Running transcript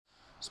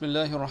بسم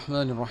الله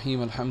الرحمن الرحيم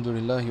الحمد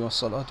لله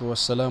والصلاة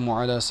والسلام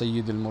على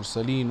سيد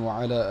المرسلين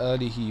وعلى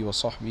آله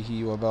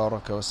وصحبه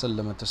وبارك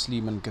وسلم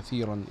تسليما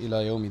كثيرا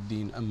إلى يوم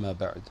الدين أما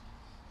بعد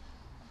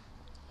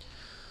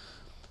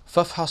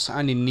فافحص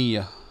عن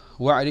النية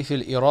واعرف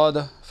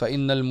الإرادة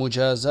فإن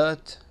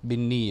المجازات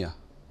بالنية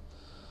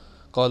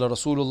قال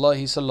رسول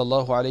الله صلى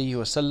الله عليه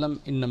وسلم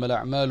إنما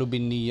الأعمال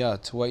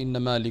بالنيات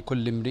وإنما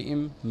لكل امرئ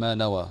ما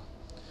نوى.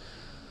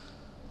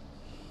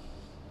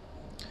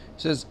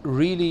 It says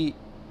really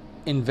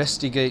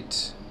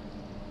investigate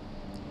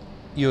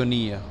your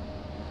niyyah,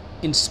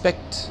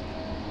 inspect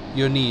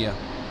your niyyah.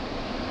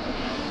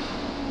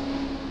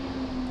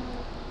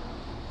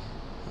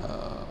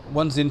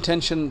 One's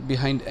intention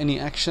behind any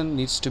action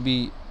needs to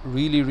be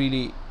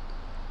really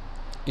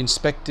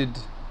inspected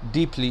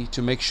deeply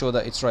to make sure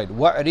that it's right.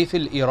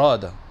 وَعْرِفِ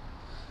الْإِرَادَةِ,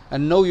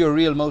 and know your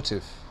real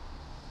motive.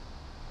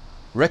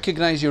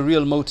 Recognize your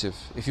real motive.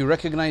 If you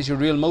recognize your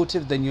real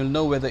motive, then you'll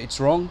know whether it's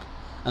wrong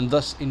and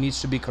thus it needs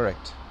to be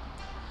correct.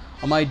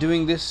 Am I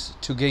doing this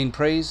to gain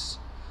praise?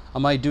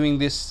 Am I doing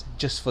this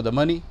just for the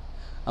money?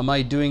 Am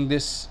I doing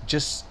this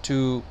just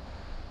to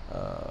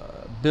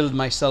build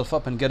myself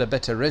up and get a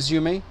better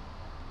resume?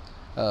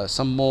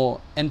 Some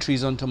more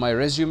entries onto my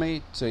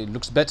resume so it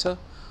looks better?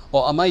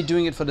 Or am I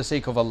doing it for the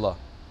sake of Allah?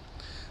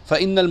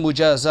 فَإِنَّ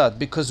الْمُجَازَاتِ,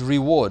 because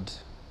reward,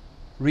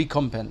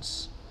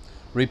 recompense,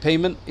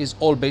 repayment is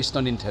all based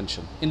on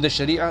intention. In the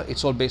Sharia,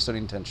 it's all based on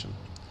intention.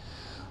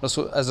 As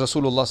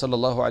Rasulullah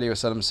sallallahu alaihi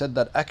wasallam said,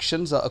 that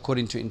actions are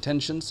according to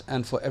intentions,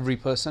 and for every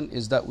person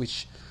is that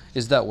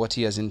what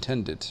he has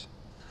intended.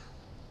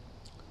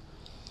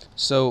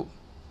 So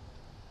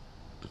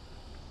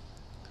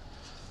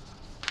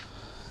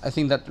I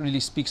think that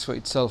really speaks for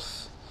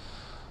itself,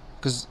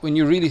 because when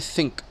you really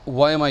think,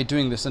 why am I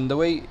doing this? And the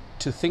way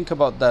to think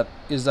about that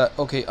is that,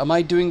 okay, am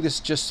I doing this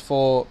just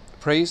for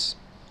praise?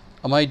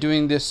 Am I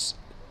doing this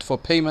for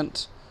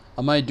payment?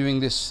 Am I doing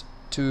this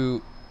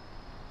to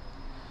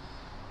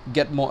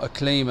get more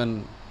acclaim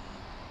and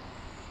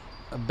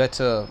a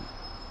better,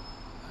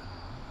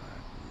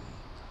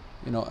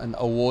 an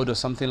award or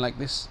something like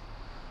this?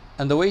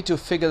 And the way to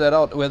figure that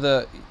out,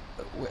 whether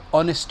we're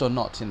honest or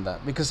not in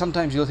that, because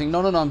sometimes you'll think,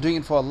 no, I'm doing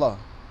it for Allah,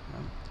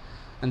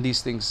 and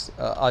these things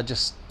are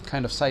just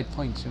kind of side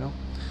points,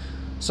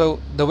 So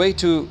the way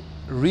to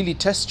really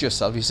test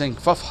yourself, he's saying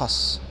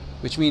fafhas,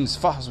 which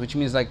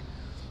means like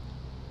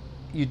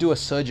you do a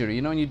surgery.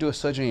 When you do a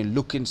surgery, you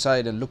look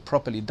inside and look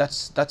properly.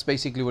 That's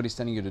basically what he's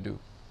telling you to do,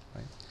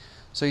 right?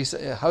 So he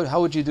said, how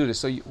would you do this?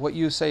 So what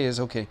you say is,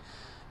 okay,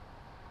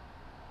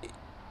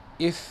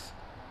 if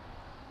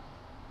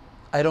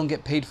I don't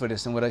get paid for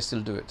this, then would I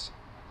still do it?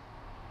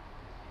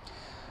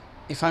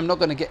 If I'm not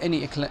going to get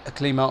any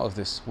acclaim out of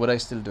this, would I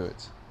still do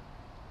it?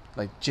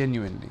 Like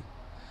genuinely.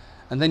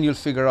 And then you'll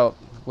figure out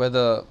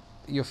whether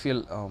you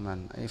feel, oh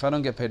man, if I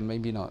don't get paid,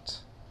 maybe not.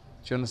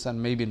 Do you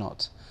understand? Maybe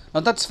not. Now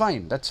that's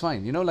fine,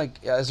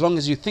 like as long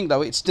as you think that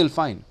way, it's still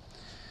fine.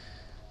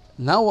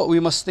 Now what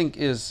we must think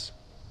is,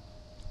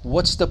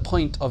 what's the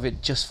point of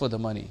it just for the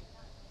money?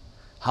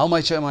 How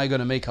much am I going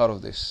to make out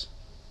of this?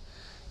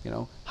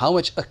 How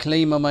much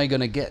acclaim am I going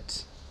to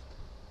get?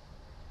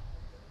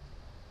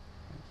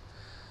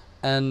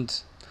 And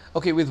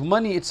okay, with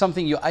money, it's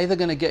something you're either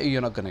going to get or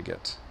you're not going to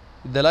get.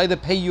 They'll either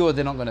pay you or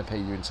they're not going to pay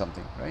you in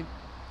something, right?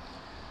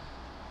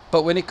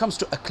 But when it comes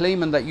to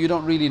acclaim and that, you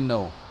don't really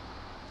know,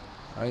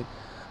 right?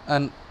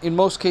 And in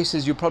most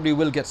cases, you probably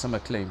will get some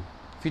acclaim.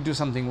 If you do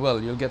something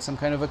well, you'll get some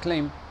kind of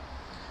acclaim.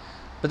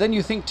 But then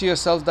you think to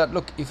yourself that,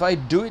 look, if I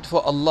do it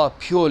for Allah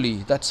purely,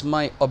 that's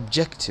my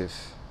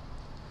objective,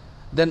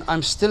 then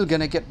I'm still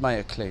going to get my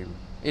acclaim.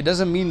 It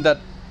doesn't mean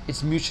that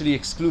it's mutually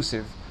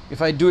exclusive.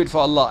 If I do it for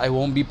Allah, I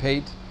won't be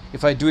paid.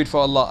 If I do it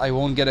for Allah, I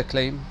won't get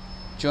acclaim.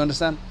 Do you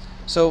understand?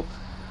 So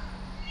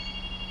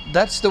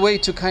that's the way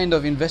to kind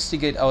of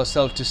investigate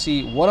ourselves, to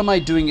see, what am I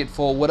doing it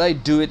for? Would I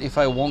do it if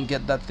I won't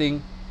get that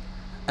thing?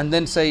 And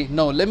then say,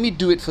 no, let me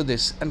do it for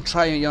this and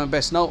try my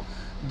best. Now,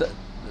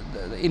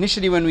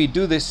 initially when we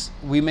do this,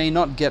 we may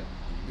not get,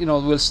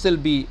 we'll still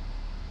be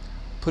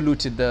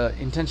polluted. The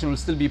intention will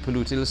still be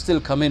polluted. It'll still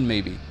come in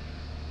maybe,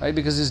 right?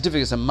 Because it's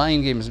difficult. It's a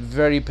mind game. It's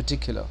very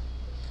particular.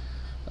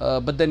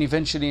 But then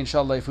eventually,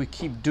 inshallah, if we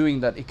keep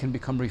doing that, it can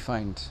become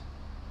refined.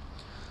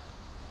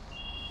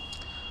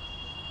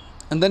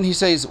 And then he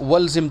says,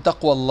 "Walzim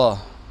taqwa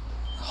Allah."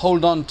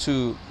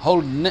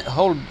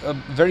 Hold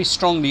very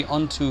strongly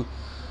onto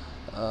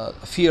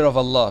fear of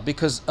Allah,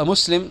 because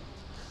al-Muslimu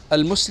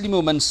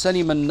man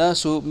salima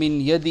an-nasu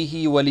min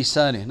yadihi wa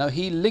lisanih. Now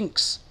he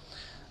links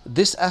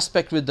this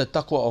aspect with the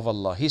taqwa of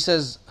Allah. He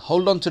says,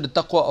 hold on to the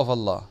taqwa of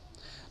Allah.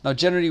 Now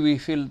generally we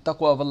feel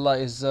taqwa of Allah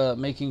is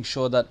making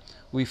sure that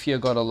we fear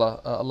God,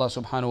 Allah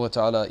subhanahu wa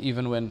ta'ala,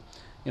 even when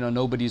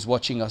nobody's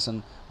watching us,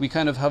 and we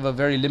kind of have a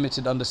very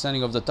limited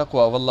understanding of the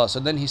taqwa of Allah. So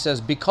then he says,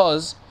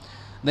 because,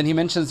 then he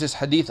mentions this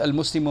hadith,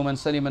 al-Muslimu man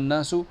salima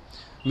an-nasu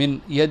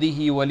min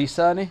yadihi wa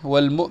lisanih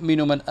wal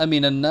mu'minu man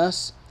amina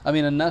an-nasu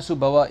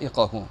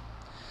bawa'iqahu.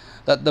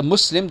 That the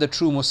Muslim, the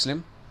true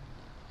Muslim,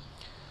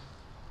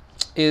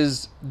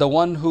 is the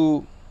one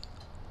who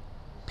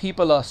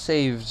people are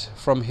saved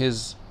from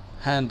his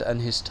hand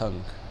and his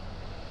tongue.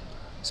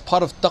 It's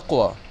part of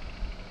taqwa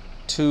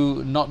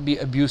to not be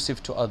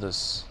abusive to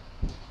others.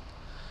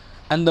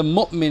 And the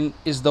mu'min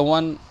is the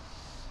one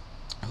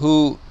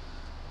who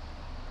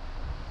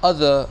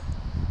other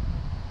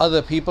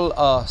people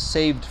are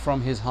saved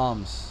from his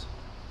harms.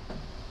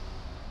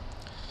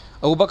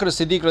 Abu Bakr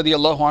as-Siddiq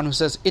radiyallahu anhu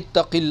says,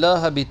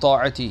 ittaqillaha bi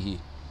ta'atihi.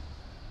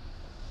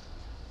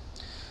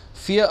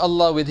 Fear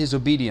Allah with his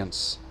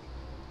obedience.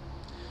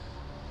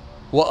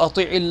 Wa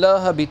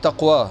ati'illaha bi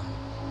taqwa.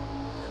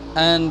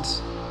 And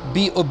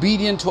be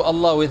obedient to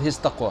Allah with his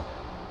taqwa.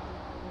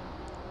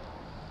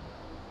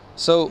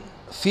 So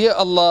fear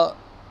Allah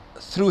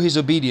through his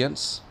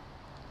obedience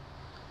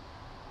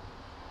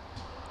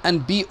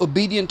and be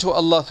obedient to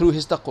Allah through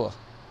his taqwa.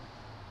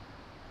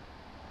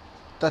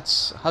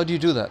 That's how do you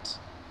do that?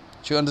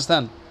 Do you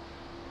understand?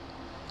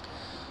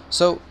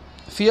 So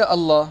fear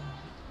Allah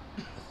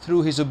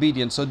through his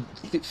obedience. So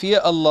fear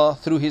Allah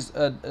through his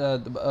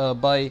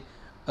by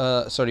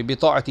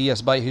ta'ati,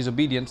 yes, by his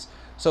obedience.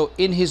 So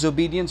in his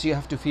obedience you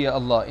have to fear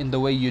Allah in the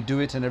way you do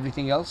it and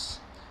everything else.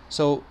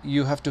 So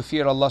you have to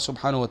fear Allah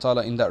subhanahu wa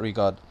ta'ala in that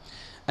regard.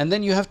 And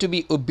then you have to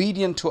be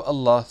obedient to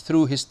Allah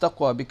through his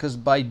taqwa, because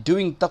by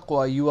doing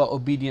taqwa you are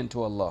obedient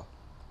to Allah.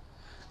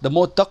 The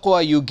more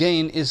taqwa you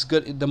gain is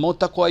good. The more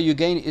taqwa you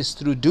gain is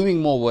through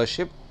doing more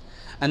worship,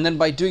 and then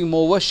by doing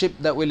more worship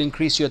that will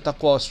increase your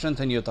taqwa or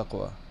strengthen your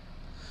taqwa.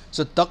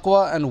 So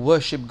taqwa and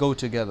worship go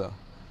together.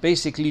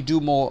 Basically do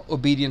more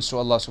obedience to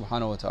Allah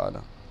subhanahu wa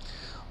ta'ala.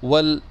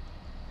 Wal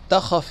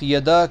takhaf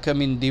yadaka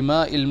min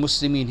dima'il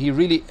muslimin. He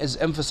really is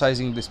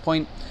emphasizing this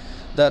point,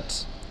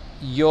 that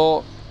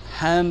your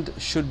hand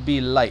should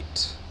be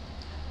light,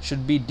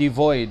 should be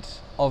devoid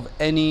of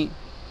any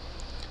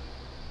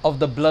of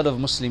the blood of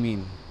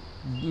Muslimin.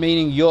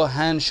 Meaning your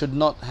hand should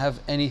not have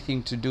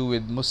anything to do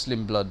with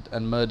Muslim blood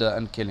and murder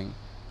and killing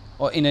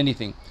or in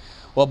anything.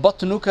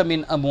 وَبَطْنُكَ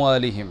مِنْ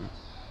أَمْوَالِهِمْ.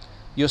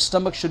 Your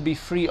stomach should be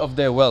free of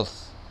their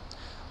wealth.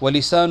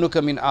 وَلِسَانُكَ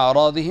مِنْ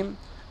أَعْرَاضِهِمْ.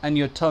 And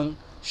your tongue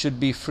should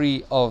be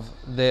free of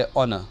their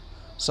honor.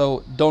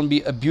 So don't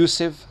be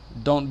abusive,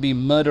 don't be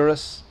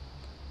murderous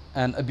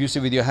and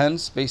abusive with your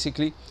hands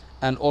basically,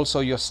 and also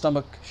your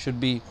stomach should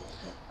be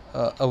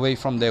away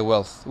from their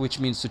wealth, which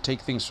means to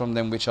take things from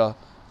them which are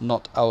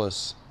not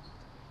ours.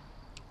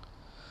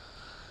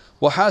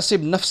 وَحَاسِبْ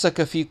نَفْسَكَ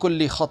فِي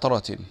كُلِّ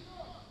خَطْرَةٍ.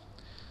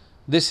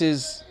 This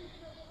is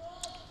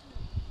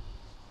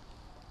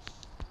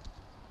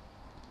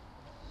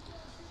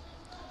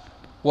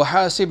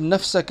وَحَاسِبْ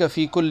نَفْسَكَ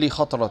فِي كُلِّ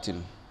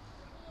خَطْرَةٍ.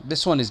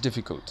 This one is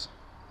difficult.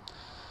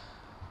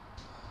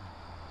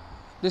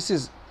 This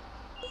is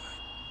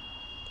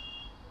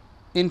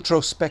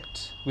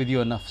introspect with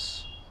your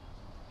nafs.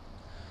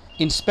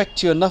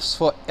 Inspect your nafs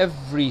for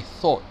every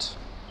thought.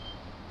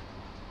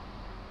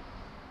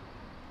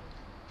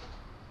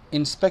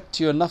 Inspect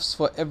your nafs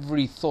for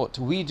every thought.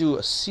 We do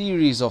a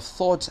series of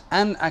thoughts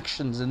and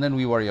actions and then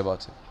we worry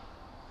about it.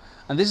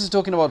 And this is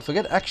talking about,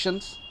 forget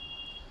actions.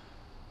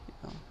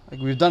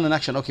 Like we've done an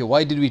action, okay,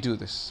 why did we do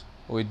this?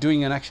 Or we're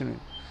doing an action.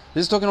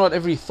 This is talking about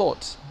every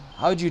thought.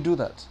 How do you do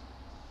that?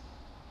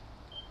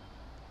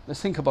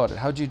 Let's think about it.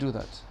 How do you do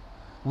that?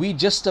 We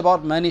just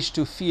about managed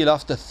to feel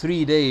after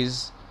 3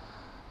 days,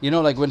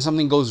 like when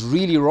something goes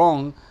really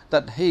wrong,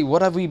 that hey,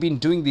 what have we been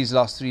doing these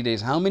last 3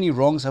 days? How many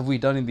wrongs have we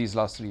done in these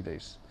last 3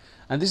 days?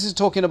 And this is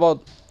talking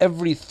about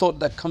every thought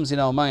that comes in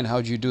our mind.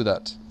 How do you do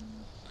that?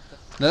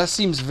 Now that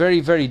seems very,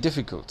 very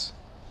difficult.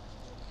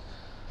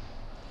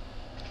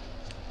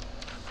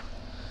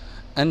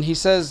 And he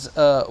says,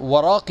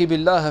 وَرَاقِبِ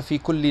اللَّهَ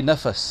فِي كُلِّ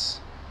نَفَسٍ.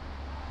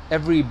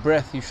 Every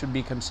breath you should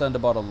be concerned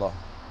about Allah.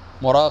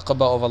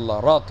 Muraqabah of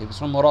Allah. Raqib, it's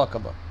from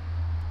muraqabah.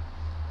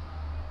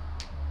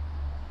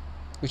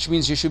 Which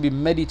means you should be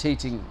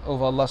meditating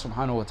over Allah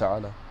subhanahu wa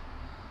ta'ala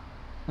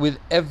with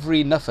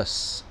every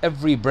nafas,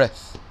 every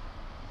breath.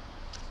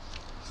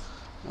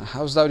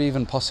 How's that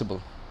even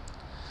possible?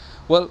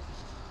 Well,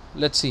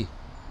 let's see.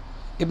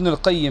 Ibn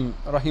al-Qayyim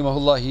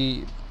rahimahullah,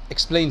 he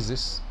explains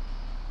this.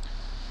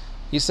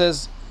 He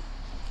says,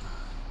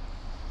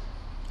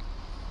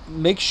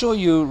 make sure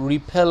you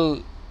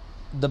repel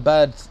the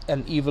bad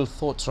and evil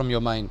thoughts from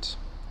your mind.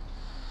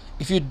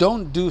 If you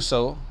don't do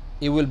so,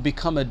 it will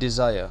become a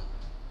desire.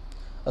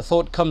 A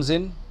thought comes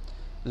in,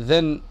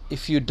 then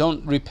if you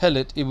don't repel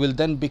it, it will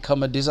then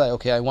become a desire.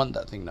 Okay, I want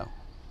that thing now.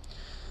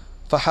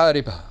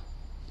 فَحَارِبَهَا.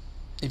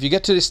 If you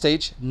get to this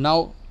stage,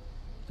 now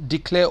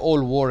declare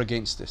all war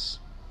against this.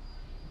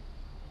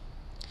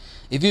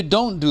 If you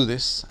don't do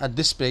this at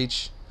this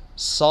stage,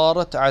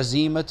 صَارَتْ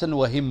عَزِيمَةً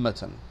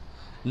وَهِمَّةً.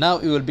 Now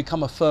it will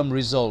become a firm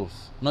resolve,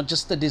 not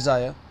just a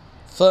desire.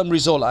 Firm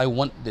resolve, I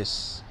want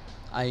this.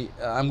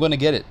 I'm going to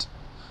get it.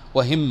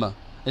 وَهِمَّة.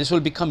 This will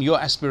become your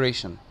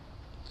aspiration.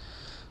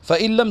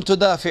 فَإِن لَمْ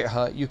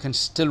تُدَافِعْهَا. You can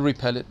still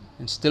repel it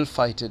and still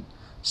fight it,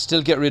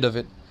 still get rid of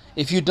it.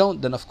 If you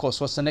don't, then of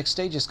course what's the next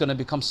stage? It's going to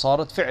become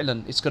صَارَتْ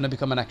فِعْلًا. It's going to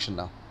become an action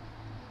now.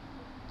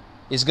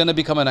 It's going to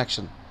become an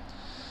action.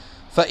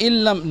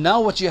 فَإِن لَمْ.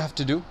 Now what you have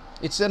to do,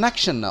 it's an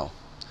action now.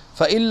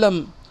 فَإِن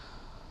لَمْ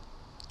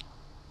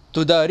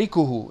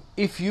تداركه,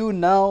 if you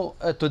now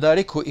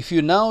تداركه, if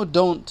you now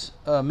don't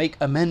make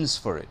amends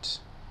for it,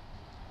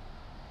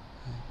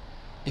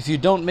 if you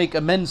don't make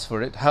amends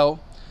for it, how?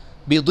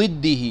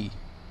 بضده,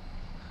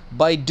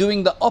 by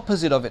doing the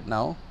opposite of it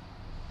now,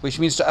 which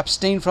means to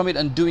abstain from it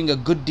and doing a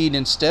good deed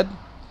instead.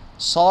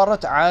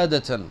 صارت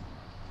عادة,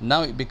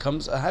 now it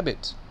becomes a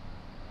habit.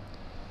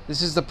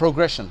 This is the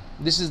progression,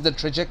 this is the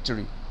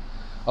trajectory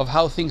of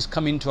how things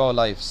come into our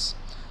lives.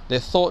 Their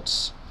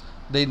thoughts,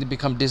 they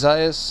become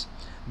desires,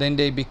 then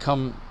they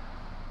become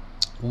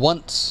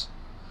wants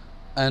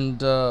and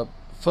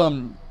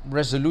firm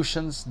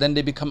resolutions, then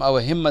they become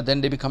our himmah,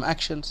 then they become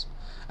actions,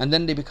 and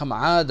then they become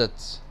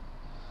aadat.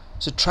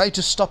 So try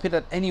to stop it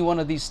at any one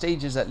of these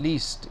stages, at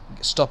least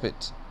stop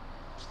it.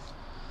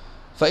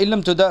 فإن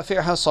لم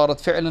تدافعها صارت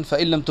فعلا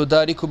فإن لم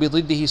تدارك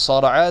بضده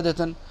صار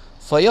عادة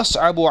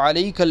فيصعب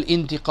عليك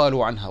الانتقال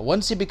عنها.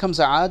 Once it becomes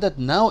a aadat,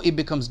 now it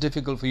becomes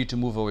difficult for you to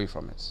move away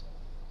from it.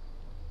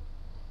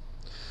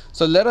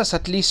 So let us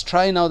at least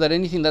try now that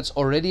anything that's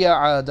already a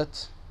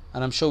aadat,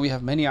 and I'm sure we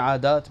have many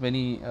aadat,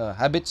 many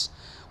habits,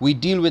 we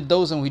deal with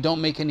those and we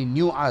don't make any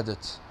new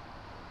aadat.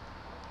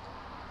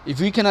 If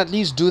we can at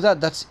least do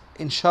that, that's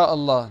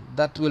inshallah,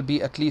 that will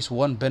be at least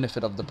one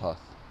benefit of the path.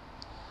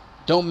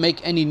 Don't make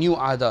any new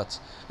aadat.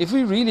 If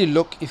we really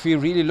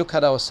look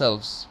at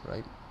ourselves,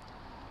 right?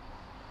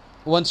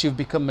 Once you've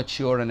become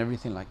mature and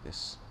everything like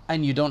this,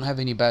 and you don't have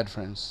any bad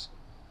friends,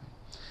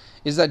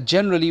 is that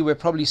generally we're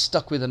probably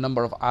stuck with a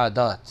number of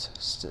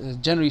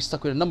aadat, generally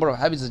stuck with a number of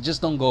habits that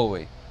just don't go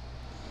away.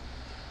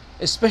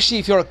 Especially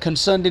if you're a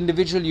concerned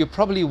individual, you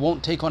probably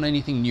won't take on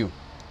anything new.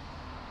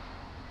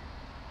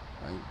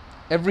 Right?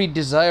 Every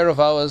desire of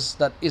ours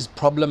that is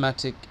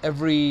problematic,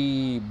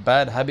 every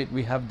bad habit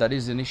we have that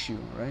is an issue,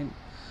 right?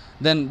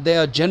 Then they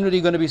are generally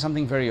going to be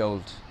something very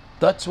old.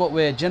 That's what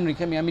we're generally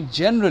coming. I mean,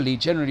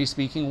 generally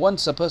speaking,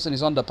 once a person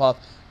is on the path,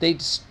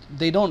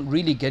 they don't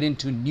really get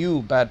into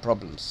new bad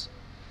problems.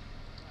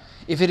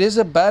 If it is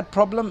a bad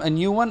problem, a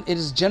new one, it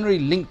is generally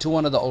linked to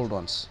one of the old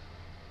ones.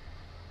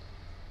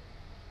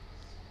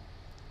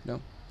 You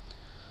know?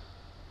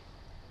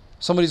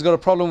 Somebody's got a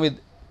problem with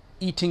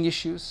eating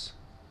issues,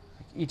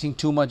 eating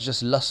too much,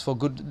 just lust for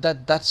good.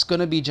 That's going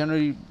to be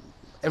generally,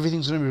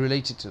 everything's going to be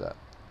related to that.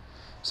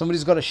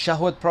 Somebody's got a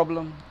shahwat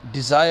problem,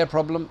 desire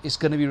problem, is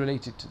going to be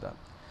related to that.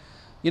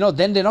 You know,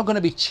 then they're not going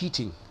to be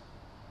cheating.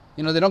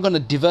 You know, they're not going to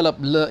develop,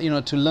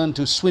 to learn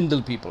to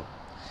swindle people.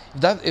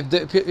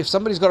 If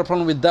somebody's got a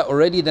problem with that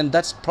already, then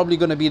that's probably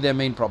going to be their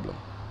main problem.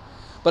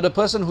 But a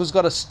person who's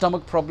got a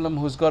stomach problem,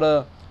 who's got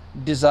a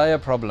desire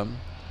problem,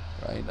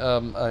 right,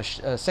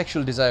 a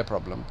sexual desire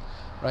problem,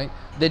 right,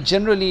 they're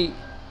generally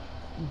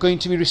going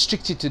to be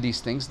restricted to these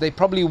things. They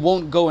probably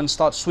won't go and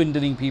start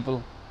swindling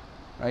people,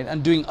 right,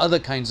 and doing other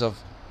kinds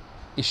of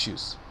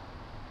issues.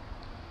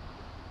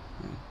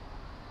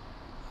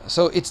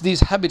 So it's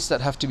these habits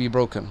that have to be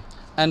broken,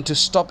 and to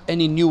stop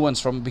any new ones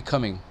from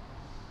becoming.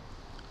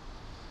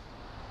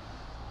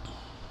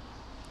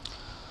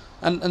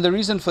 And the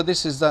reason for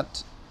this is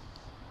that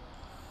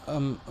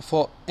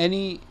for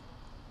any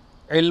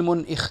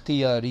ilmun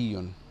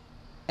ikhtiyariyun,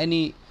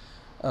 any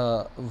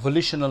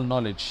volitional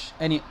knowledge,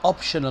 any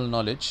optional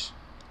knowledge,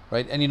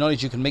 right, any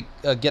knowledge you can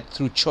get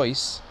through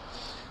choice,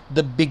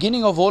 the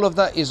beginning of all of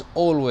that is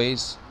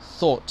always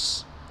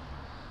thoughts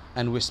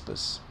and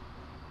whispers.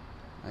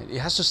 Right? It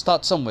has to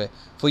start somewhere.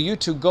 For you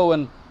to go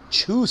and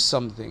choose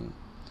something,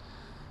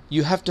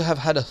 you have to have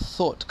had a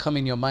thought come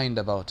in your mind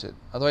about it.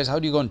 Otherwise, how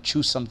do you go and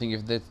choose something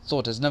if the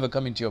thought has never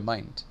come into your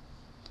mind?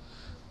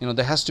 You know,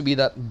 there has to be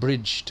that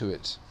bridge to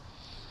it.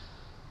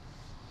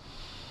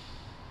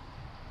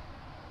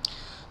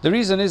 The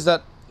reason is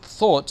that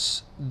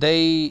thoughts,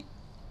 they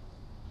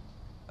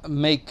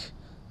make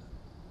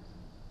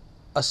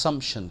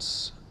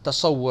assumptions,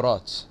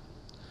 tasawwurat.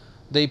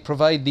 They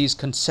provide these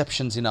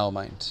conceptions in our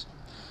mind.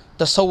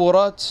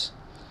 Tasawwurat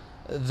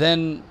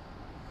then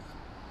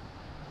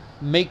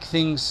make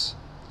things,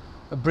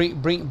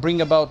 bring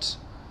about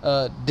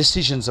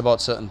decisions about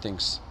certain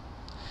things.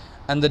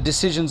 And the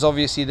decisions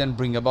obviously then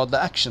bring about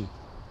the action.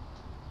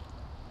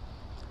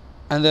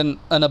 And then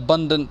an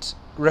abundant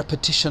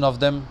repetition of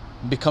them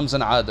becomes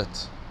an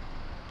aadat.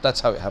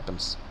 That's how it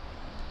happens.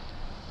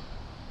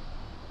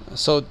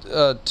 So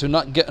to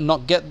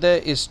not get there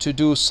is to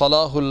do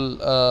salahul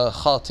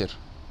khatir,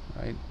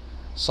 right?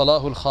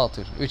 Salahul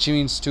khatir, which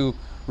means to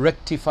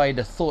rectify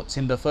the thoughts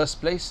in the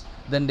first place,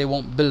 then they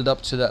won't build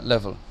up to that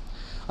level.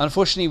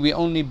 Unfortunately,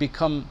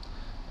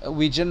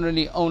 we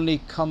generally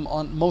only come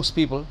on, most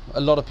people, a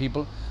lot of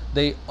people,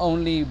 they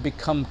only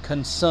become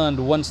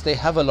concerned once they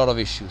have a lot of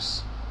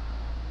issues.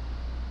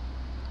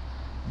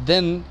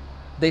 Then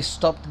they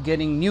stopped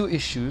getting new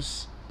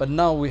issues, but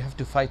now we have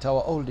to fight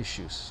our old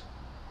issues.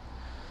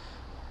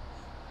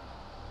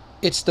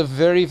 It's the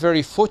very,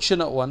 very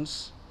fortunate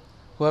ones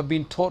who have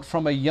been taught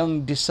from a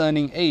young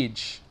discerning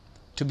age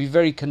to be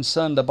very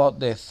concerned about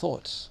their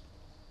thoughts,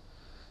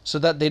 so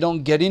that they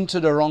don't get into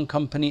the wrong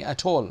company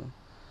at all.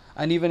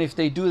 And even if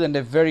they do, then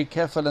they're very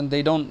careful and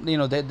they don't,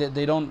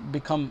 they don't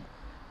become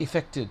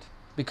affected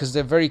because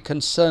they're very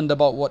concerned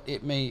about what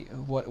it may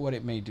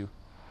do.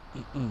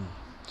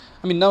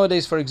 I mean,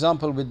 nowadays, for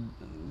example, with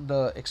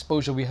the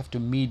exposure we have to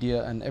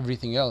media and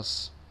everything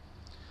else,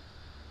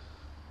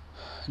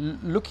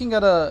 looking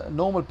at a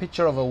normal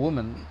picture of a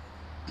woman,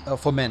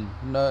 for men,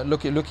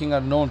 looking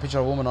at a normal picture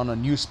of a woman on a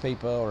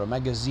newspaper or a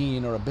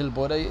magazine or a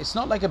billboard, it's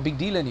not like a big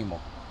deal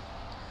anymore.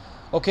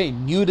 Okay,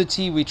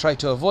 nudity we try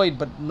to avoid,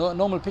 but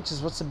normal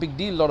pictures, what's the big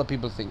deal? A lot of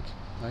people think,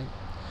 right?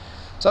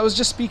 So I was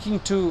just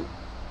speaking to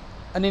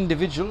an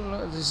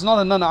individual, he's not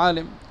a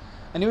non-alim,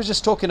 and he was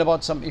just talking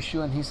about some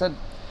issue, and he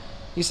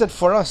said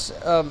for us,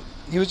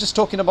 he was just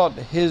talking about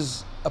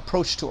his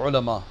approach to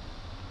ulama.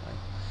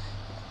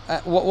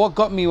 Right? What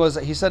got me was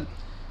that he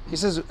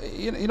says,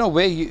 you know,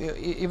 where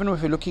even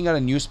if we're looking at a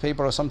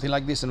newspaper or something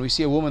like this and we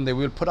see a woman there,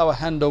 we'll put our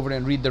hand over it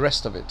and read the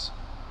rest of it.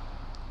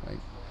 Right?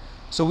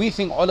 So we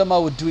think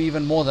ulama would do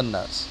even more than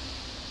that.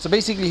 So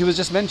basically he was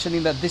just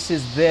mentioning that this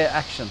is their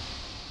action,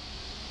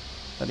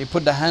 that they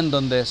put the hand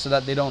on there so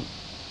that they don't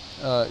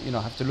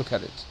have to look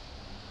at it.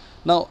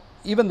 Now,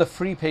 even the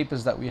free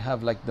papers that we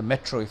have, like the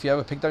Metro, if you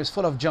ever picked up, it's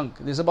full of junk.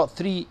 There's about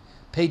 3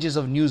 pages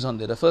of news on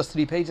there, the first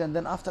 3 pages, and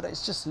then after that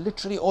it's just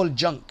literally all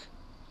junk.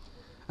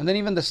 And then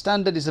even the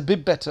Standard is a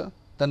bit better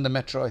than the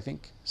Metro, I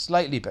think,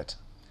 slightly better.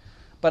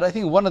 But I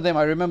think one of them,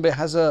 I remember,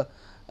 has a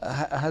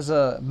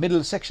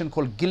middle section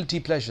called guilty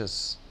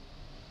pleasures.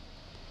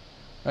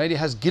 Right? It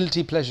has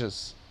guilty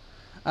pleasures.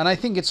 And I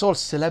think it's all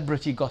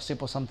celebrity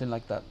gossip or something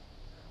like that,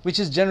 which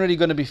is generally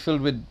going to be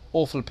filled with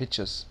awful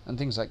pictures and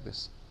things like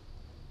this.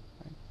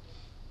 Right?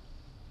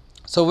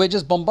 So we're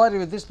just bombarded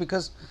with this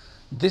because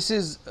this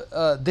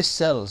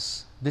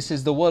sells. This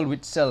is the world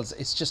which sells.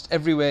 It's just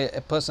everywhere.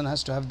 A person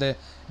has to have their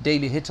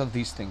daily hit of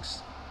these things.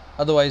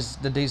 Otherwise,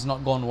 the day's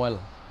not gone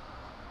well.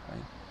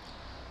 Right?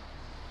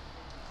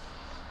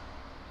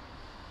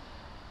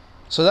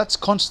 So that's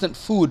constant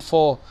food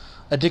for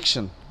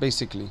addiction,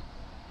 basically.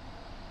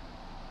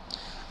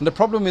 And the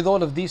problem with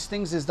all of these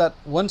things is that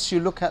once you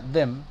look at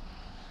them,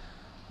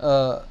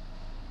 that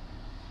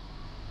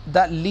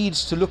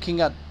leads to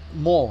looking at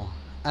more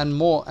and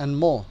more and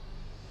more.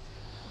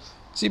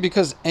 See,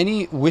 because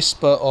any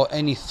whisper or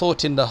any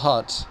thought in the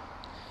heart,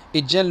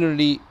 it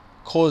generally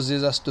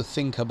causes us to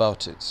think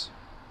about it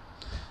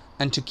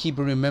and to keep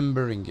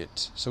remembering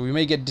it. So we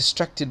may get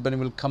distracted, but it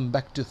will come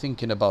back to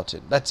thinking about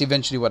it. That's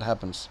eventually what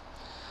happens.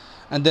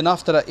 And then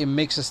after that, it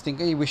makes us think,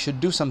 hey, we should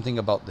do something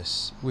about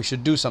this. We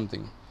should do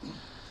something.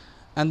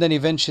 And then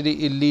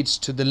eventually it leads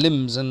to the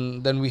limbs,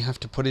 and then we have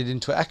to put it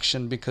into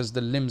action because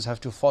the limbs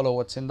have to follow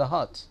what's in the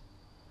heart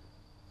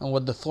and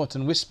what the thought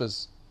and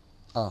whispers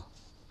are.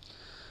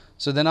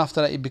 So then after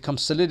that it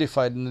becomes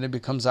solidified, and then it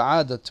becomes a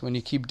adat when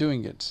you keep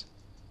doing it.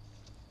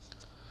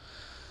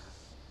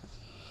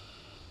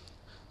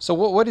 So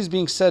what is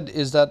being said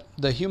is that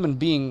the human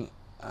being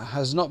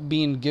has not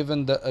been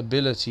given the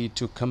ability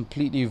to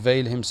completely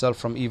veil himself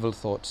from evil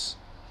thoughts.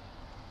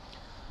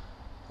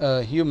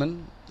 A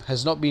human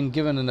has not been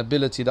given an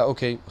ability that,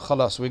 okay,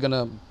 khalas, we're going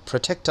to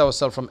protect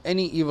ourselves from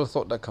any evil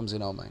thought that comes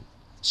in our mind.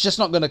 It's just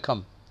not going to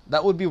come.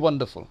 That would be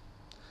wonderful.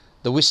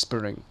 The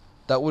whispering,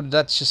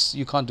 that's just,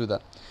 you can't do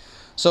that.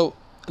 So,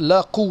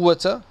 لا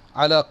قوة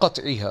على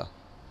قطعها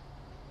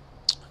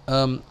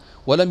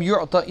ولم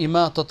يعطى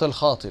إماتة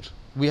الخاطر.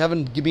 We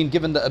haven't been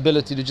given the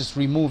ability to just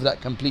remove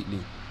that completely.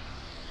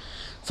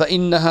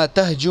 فإنها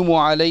تهجم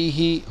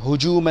عليه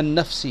هجوم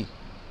النفس.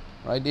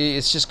 Right?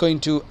 It's just going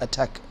to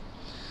attack.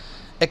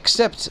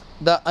 Except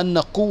that أن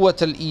قوة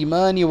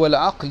الإيمان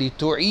والعقل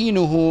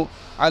تعينه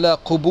على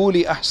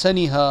قبول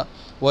أحسنها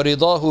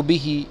ورضاه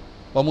به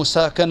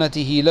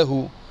ومساكنته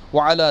له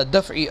وعلى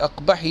دفع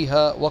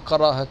أقبحها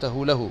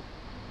وكراهته له.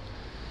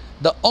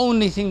 The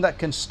only thing that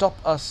can stop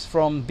us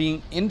from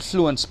being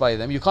influenced by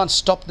them, you can't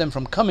stop them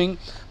from coming,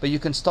 but you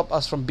can stop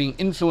us from being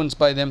influenced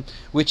by them,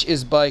 which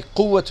is by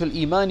قوة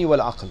الإيمان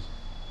والعقل,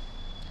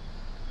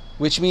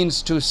 which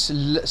means to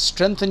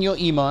strengthen your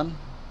iman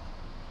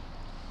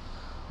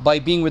by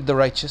being with the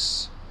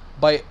righteous,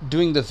 by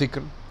doing the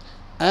dhikr,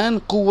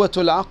 and قوة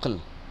العقل.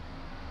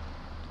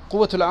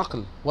 قوة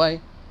العقل.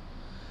 Why?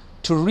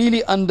 To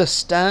really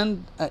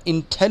understand,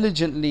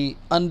 intelligently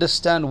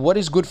understand what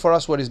is good for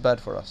us, what is bad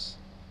for us.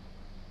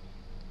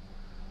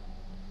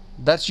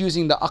 That's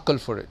using the aql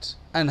for it,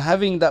 and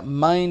having that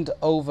mind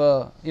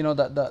over,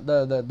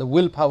 the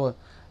willpower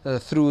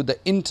through the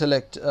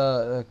intellect,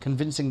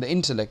 convincing the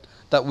intellect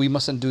that we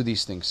mustn't do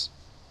these things.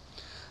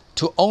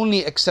 To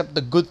only accept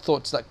the good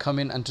thoughts that come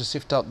in and to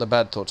sift out the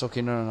bad thoughts.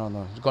 Okay,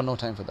 no, you've got no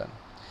time for that.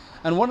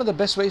 And one of the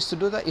best ways to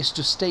do that is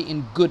to stay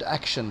in good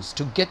actions,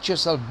 to get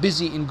yourself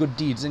busy in good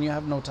deeds, and you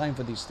have no time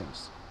for these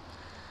things.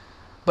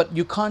 But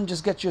you can't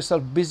just get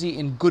yourself busy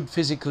in good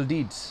physical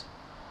deeds.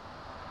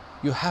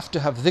 You have to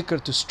have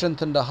dhikr to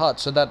strengthen the heart,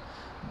 so that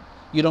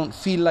you don't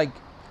feel like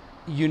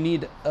you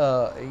need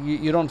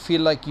you don't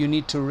feel like you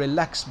need to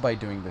relax by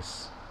doing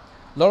this.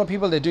 A lot of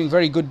people, they're doing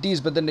very good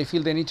deeds, but then they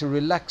feel they need to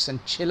relax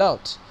and chill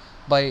out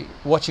by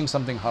watching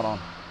something haram.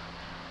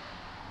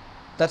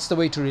 That's the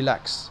way to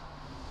relax.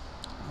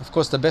 Of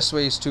course, the best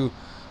way is to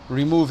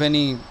remove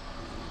any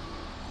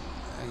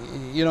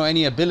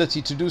any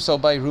ability to do so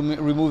by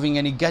removing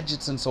any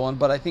gadgets and so on,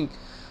 but I think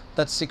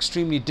that's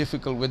extremely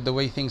difficult with the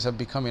way things have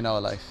become in our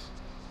life.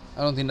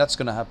 I don't think that's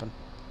going to happen.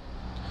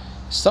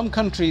 Some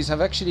countries have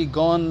actually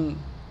gone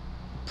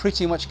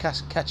pretty much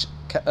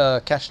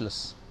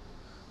cashless.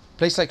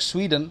 Place like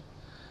Sweden,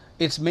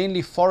 it's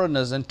mainly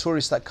foreigners and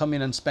tourists that come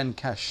in and spend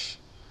cash,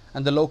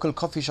 and the local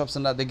coffee shops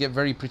and that, they get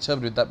very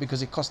perturbed with that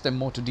because it costs them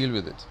more to deal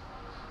with it.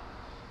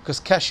 Because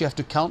cash you have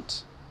to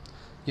count,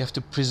 you have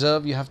to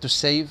preserve, you have to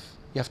save,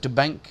 you have to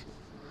bank.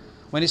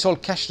 When it's all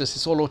cashless,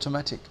 it's all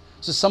automatic.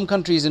 So some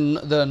countries in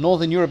the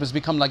Northern Europe has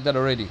become like that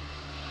already.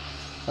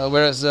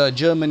 Whereas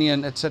Germany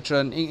and etc.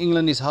 and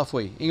England is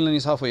halfway. England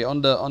is halfway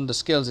on the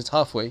scales. It's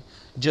halfway.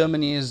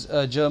 Germany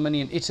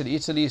and Italy.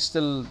 Italy is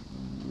still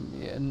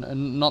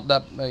not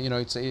that.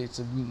 It's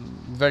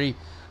very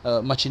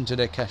much into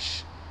their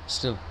cash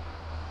still.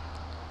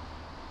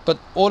 But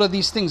all of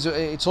these things,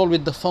 it's all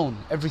with the phone.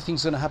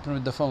 Everything's going to happen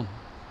with the phone.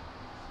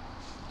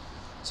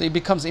 So it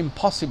becomes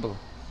impossible,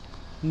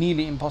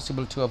 nearly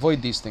impossible to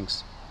avoid these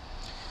things.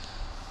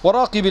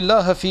 وَرَاقِبِ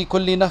اللَّهَ فِي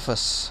كُلِّ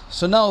نَفَسٍ.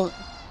 So now,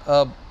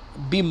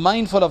 be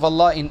mindful of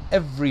Allah in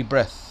every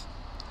breath.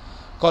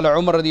 قال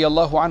عمر رضي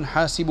الله عنه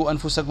حاسبوا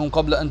أنفسكم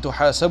قبل أن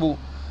تحاسبوا.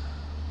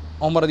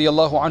 Umar رضي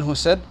الله عنه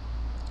said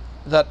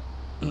that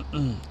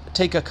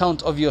take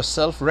account of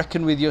yourself,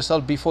 reckon with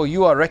yourself before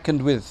you are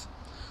reckoned with.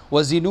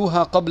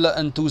 وَزِنُوهَا قَبْلَ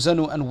أَن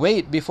تُوزَنُوا. And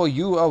wait before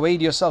you are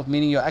weighed yourself,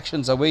 meaning your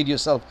actions are weighed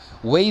yourself.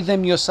 Weigh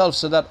them yourself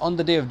so that on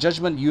the day of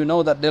judgment you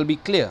know that they'll be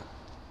clear.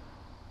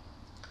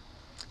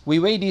 We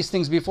weigh these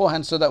things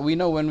beforehand so that we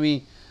know when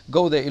we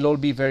go there it'll all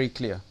be very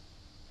clear.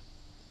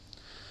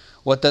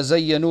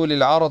 وَتَزَيَّنُوا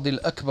لِلْعَرَضِ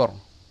الْأَكْبَرِ.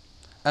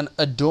 And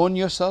adorn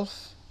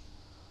yourself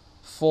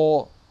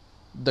for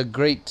the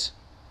great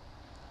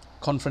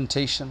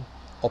confrontation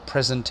or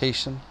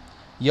presentation.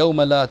 يَوْمَ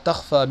لَا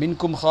تَخْفَى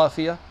مِنْكُمْ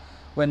خَافِيَةٌ.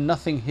 When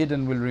nothing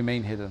hidden will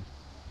remain hidden.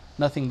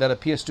 Nothing that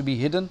appears to be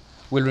hidden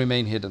will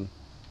remain hidden.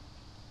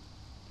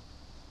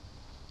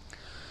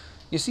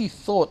 You see,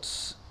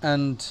 thoughts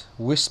and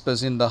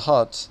whispers in the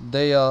heart,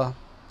 that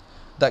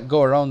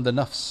go around the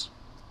nafs,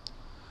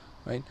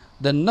 right?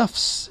 The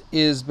nafs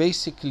is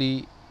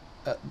basically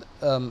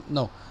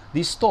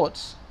these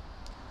thoughts,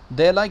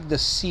 they're like the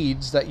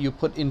seeds that you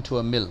put into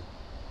a mill,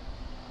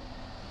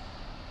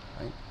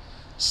 right?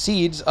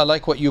 Seeds are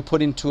like what you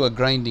put into a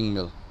grinding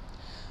mill.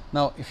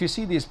 Now if you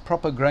see these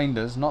proper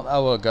grinders, not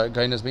our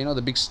grinders, but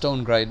the big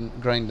stone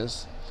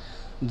grinders,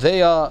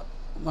 they are,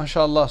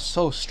 mashallah,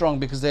 so strong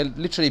because they're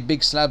literally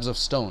big slabs of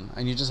stone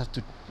and you just have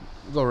to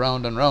go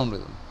round and round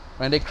with them,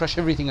 right? They crush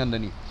everything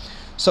underneath.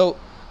 So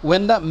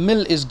when that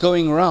mill is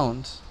going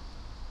round,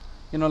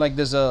 like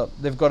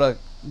they've got a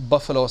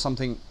buffalo or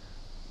something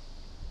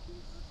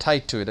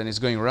tied to it and it's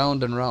going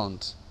round and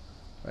round,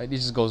 right? It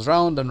just goes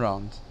round and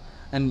round,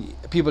 and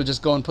people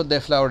just go and put their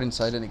flour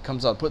inside and it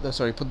comes out, put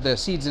their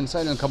seeds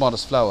inside and come out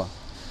as flour.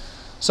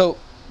 So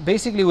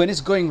basically when it's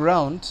going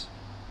round,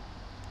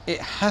 it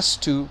has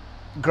to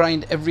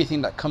grind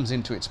everything that comes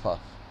into its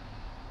path.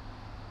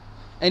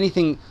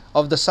 Anything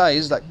of the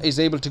size that is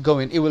able to go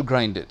in, it will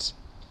grind it.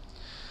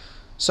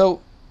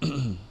 So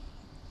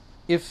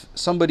if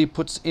somebody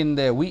puts in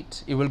their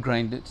wheat, it will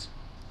grind it.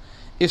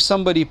 If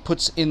somebody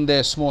puts in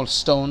their small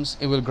stones,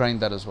 it will grind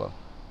that as well.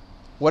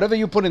 Whatever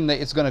you put in there,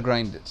 it's going to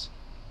grind it.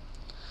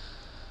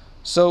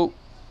 So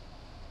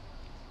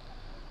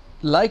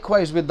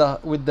likewise with the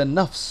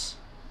nafs,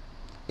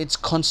 it's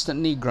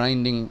constantly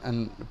grinding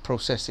and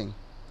processing.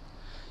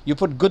 You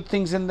put good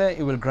things in there,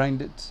 it will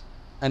grind it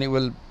and it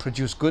will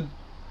produce good.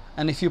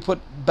 And if you put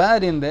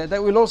bad in there,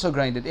 that will also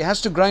grind it. It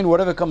has to grind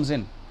whatever comes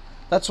in.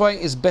 That's why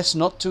it's best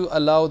not to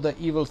allow the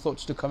evil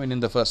thoughts to come in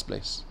the first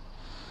place.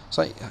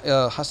 So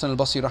Hassan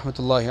al-Basri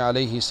rahmatullahi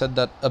alayhi said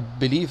that a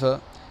believer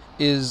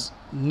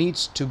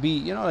needs to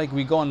be, like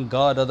we go and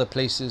guard other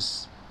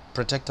places,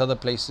 protect other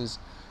places,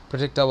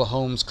 protect our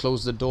homes,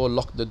 close the door,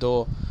 lock the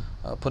door,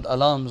 put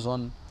alarms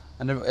on,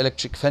 and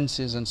electric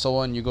fences and so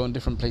on. You go in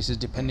different places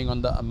depending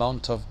on the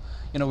amount of,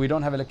 we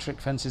don't have electric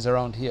fences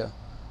around here.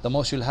 The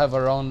most you'll have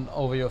around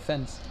over your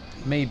fence,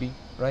 maybe,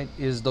 right,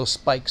 is those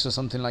spikes or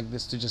something like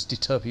this to just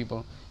deter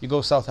people. You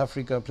go South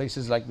Africa,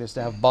 places like this,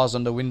 they have bars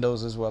on the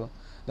windows as well.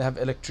 They have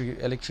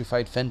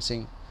electrified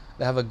fencing.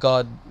 They have a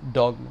guard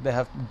dog. They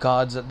have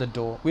guards at the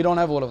door. We don't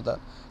have all of that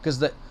because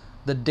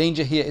the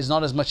danger here is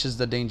not as much as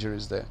the danger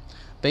is there.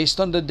 Based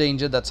on the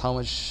danger, that's how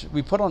much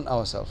we put on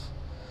ourselves.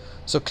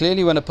 So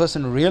clearly when a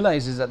person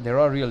realizes that there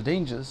are real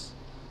dangers,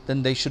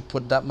 then they should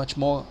put that much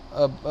more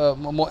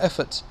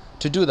effort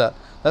to do that.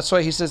 That's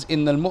why he says,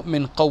 إِنَّ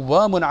الْمُؤْمِنْ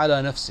قَوَّامٌ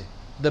عَلَى نَفْسِهِ.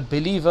 The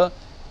believer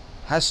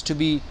has to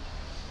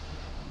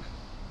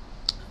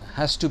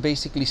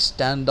basically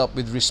stand up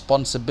with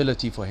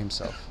responsibility for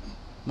himself.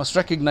 Must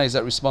recognize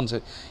that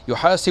responsibility.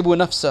 يُحَاسِبُ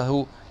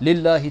نَفْسَهُ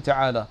لِلَّهِ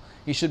تَعَالَى.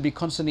 He should be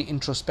constantly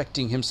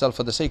introspecting himself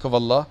for the sake of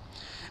Allah.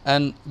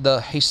 And the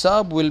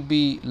hisab will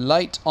be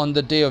light on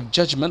the day of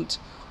judgment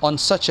on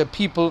such a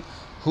people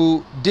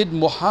who did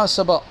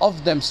muhasabah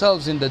of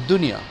themselves in the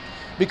dunya.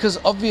 Because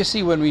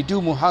obviously when we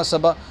do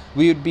muhasabah,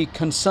 we would be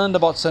concerned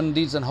about certain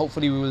deeds, and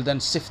hopefully we will then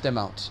sift them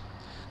out.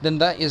 Then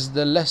that is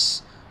the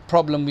less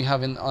problem we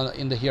have in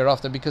the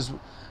hereafter, because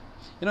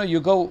you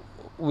go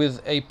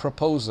with a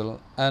proposal,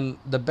 and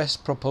the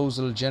best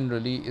proposal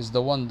generally is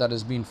the one that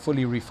has been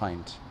fully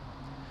refined.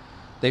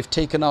 They've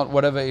taken out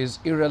whatever is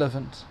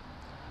irrelevant,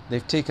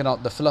 they've taken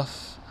out the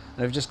fluff,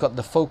 and they've just got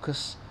the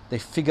focus.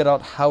 They've figured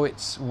out how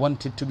it's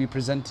wanted to be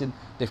presented,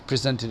 they've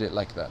presented it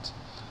like that.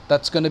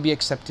 That's going to be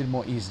accepted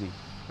more easily,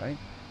 right?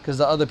 Because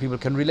the other people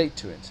can relate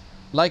to it.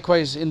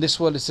 Likewise, in this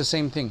world, it's the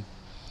same thing.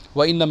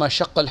 وَإِنَّمَا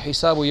شَقَّ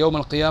الْحِسَابُ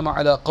يَوْمَ الْقِيَامَةِ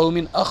عَلَىٰ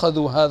قَوْمٍ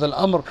أَخَذُوا هَذَا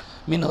الْأَمْرِ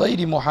مِنْ غَيْرِ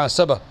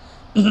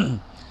مُحَاسَبَةٍ.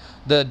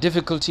 The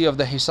difficulty of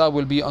the hisab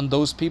will be on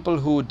those people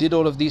who did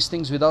all of these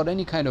things without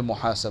any kind of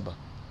muhasabah,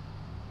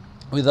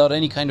 without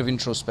any kind of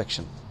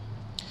introspection.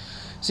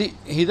 See,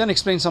 he then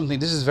explains something.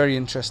 This is very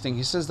interesting.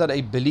 He says that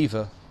a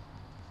believer,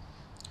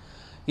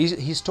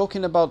 he's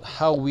talking about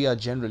how we are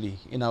generally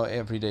in our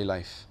everyday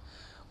life.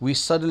 We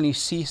suddenly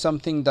see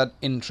something that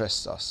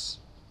interests us.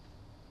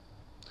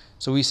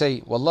 So we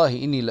say,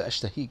 Wallahi inni la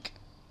ashtahik.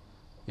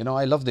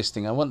 I love this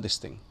thing, I want this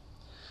thing.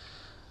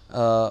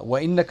 Wa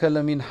innaka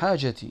la min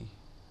hajati.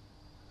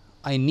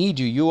 I need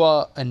you, you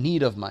are a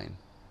need of mine.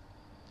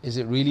 Is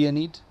it really a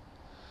need?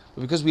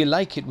 But because we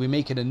like it, we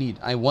make it a need.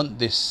 I want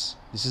this.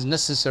 This is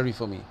necessary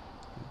for me.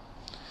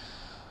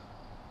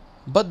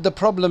 But the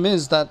problem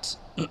is that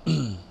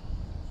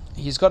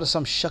he's got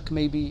some shak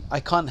maybe.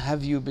 I can't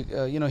have you.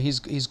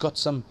 He's got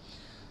some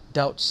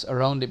doubts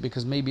around it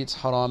because maybe it's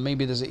haram,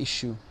 maybe there's an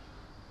issue.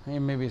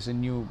 Maybe it's a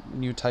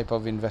new type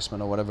of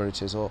investment or whatever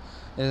it is, or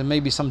there may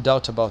be some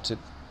doubt about it.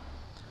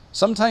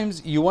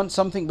 Sometimes you want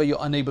something but you're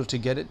unable to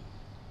get it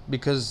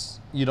because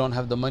you don't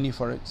have the money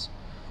for it,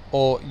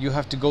 or you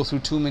have to go through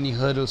too many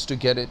hurdles to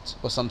get it,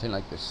 or something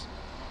like this.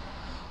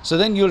 So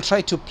then you'll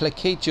try to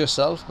placate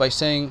yourself by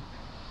saying,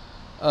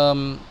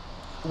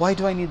 why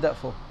do I need that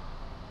for?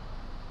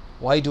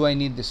 Why do I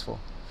need this for?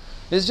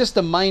 It's just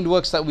the mind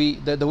works that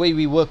the way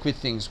we work with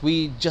things.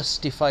 We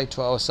justify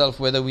to ourselves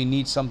whether we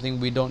need something,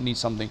 we don't need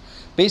something.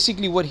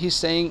 Basically what he's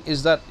saying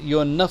is that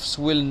your nafs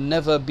will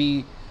never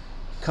be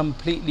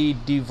completely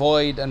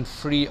devoid and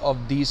free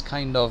of these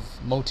kind of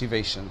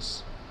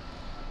motivations.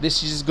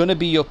 This is going to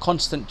be your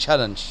constant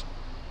challenge.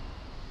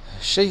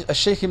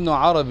 Shaykh Ibn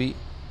Arabi,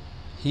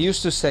 he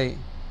used to say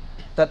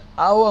that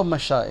our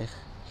mashayikh,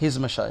 his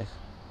mashayikh,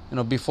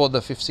 before the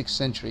 5th, 6th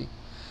century,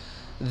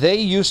 they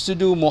used to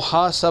do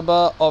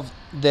muhasabah of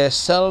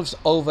themselves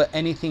over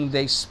anything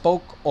they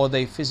spoke or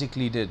they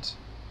physically did.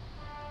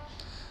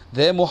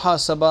 Their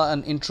muhasabah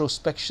and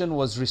introspection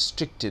was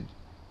restricted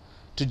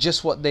to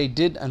just what they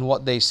did and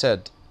what they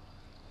said.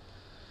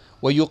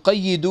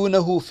 وَيُقَيِّدُونَهُ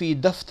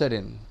فِي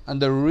دَفْتَرٍ.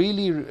 And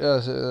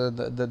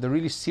the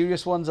really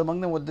serious ones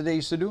among them, what did they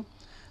used to do?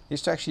 They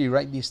used to actually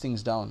write these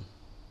things down.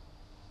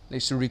 They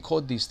used to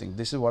record these things.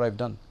 This is what I've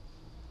done.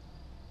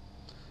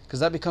 Because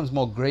that becomes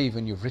more grave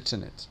when you've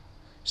written it.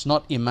 It's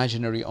not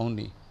imaginary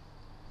only.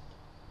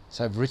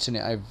 So I've written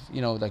it,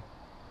 I've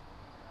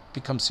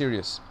become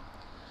serious.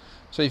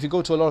 So if you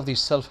go to a lot of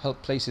these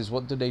self-help places,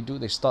 what do?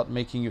 They start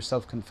making you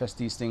self-confess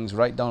these things,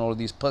 write down all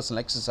these personal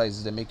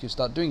exercises, they make you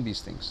start doing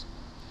these things.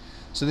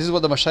 So this is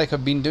what the Mashaykh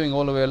have been doing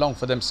all the way along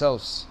for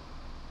themselves.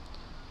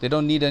 They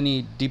don't need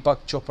any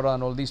Deepak Chopra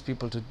and all these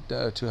people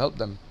to help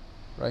them,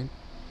 right?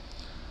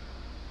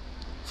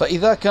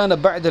 فَإِذَا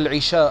كَانَ بَعْدَ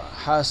الْعِشَاءِ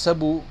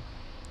حَاسَبُوا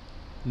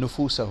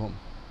نُفُوسَهُمْ.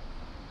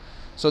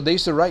 So they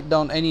used to write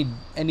down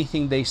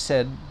anything they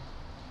said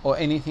or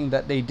anything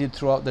that they did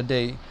throughout the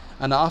day,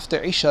 and after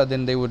Isha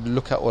then they would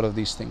look at all of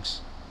these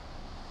things.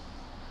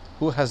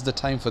 Who has the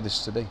time for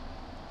this today?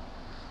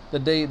 The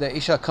day the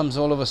Isha comes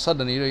all of a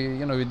sudden,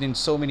 within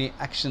so many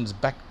actions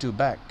back to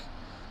back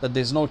that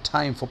there's no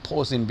time for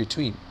pause in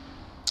between.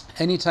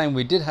 Any time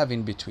we did have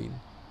in between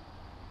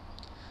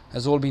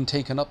has all been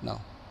taken up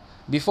now.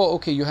 Before,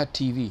 okay, you had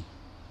TV,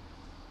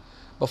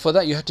 but for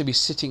that you had to be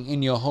sitting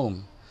in your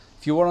home.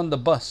 If you were on the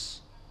bus,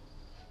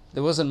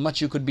 there wasn't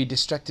much you could be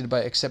distracted by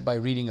except by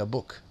reading a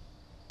book.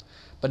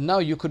 But now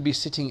you could be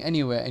sitting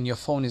anywhere and your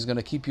phone is going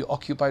to keep you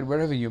occupied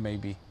wherever you may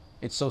be.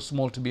 It's so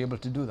small to be able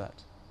to do that.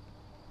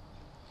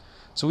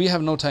 So we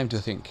have no time to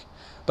think.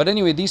 But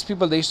anyway, these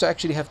people, they used to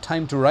actually have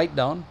time to write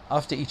down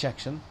after each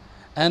action,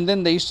 and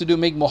then they used to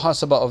make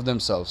muhasabah of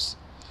themselves.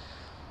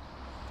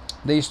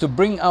 They used to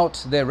bring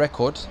out their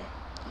record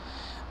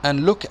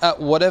and look at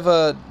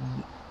whatever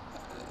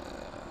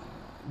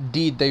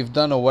deed they've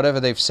done or whatever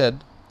they've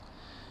said,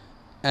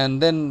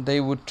 and then they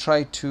would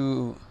try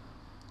to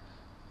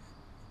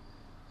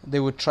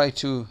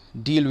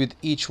deal with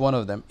each one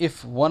of them.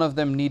 If one of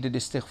them needed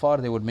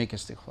istighfar, they would make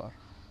istighfar.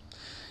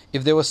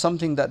 If there was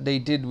something that they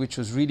did which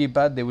was really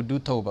bad, they would do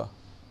tawbah.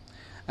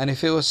 And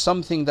if it was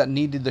something that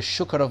needed the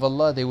shukr of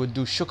Allah, they would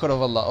do shukr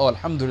of Allah. Oh,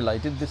 alhamdulillah, I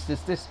did this.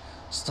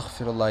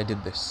 Astaghfirullah, I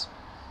did this.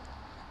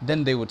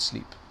 Then they would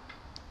sleep.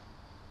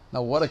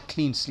 Now what a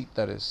clean sleep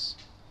that is.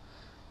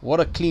 What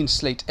a clean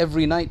slate.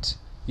 Every night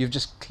you've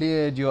just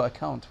cleared your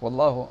account.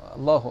 Wallahu,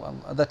 Allah,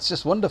 that's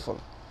just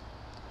wonderful.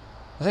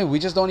 I think we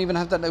just don't even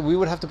have that. We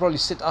would have to probably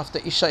sit after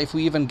Isha if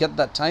we even get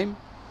that time.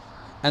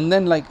 And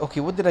then like, okay,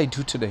 what did I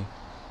do today?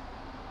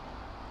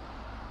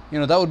 You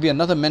know, that would be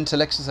another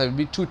mental exercise. I would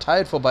be too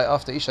tired for by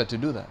after Isha to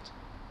do that.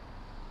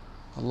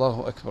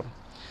 Allahu Akbar.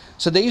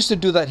 So they used to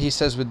do that, he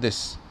says, with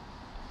this.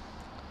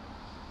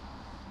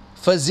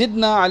 فَزِدْنَا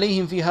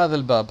عَلَيْهِمْ فِي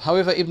هَذَا الْبَابِ.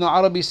 However, Ibn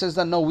Arabi says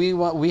that no,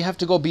 we have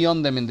to go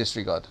beyond them in this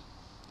regard.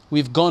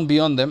 We've gone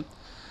beyond them.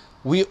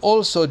 We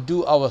also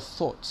do our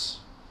thoughts.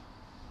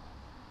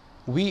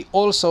 We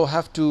also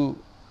have to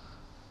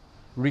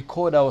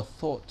record our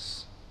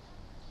thoughts.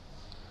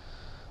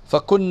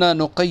 فَكُنَّا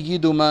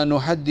نُقَيِّدُ مَا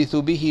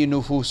نُحَدِّثُ بِهِ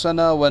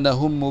نُفُوسَنَا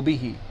وَنَهُمُّ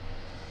بِهِ.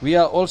 We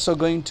are also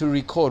going to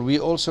record. We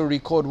also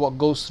record what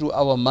goes through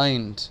our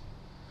mind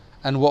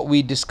and what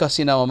we discuss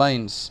in our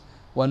minds.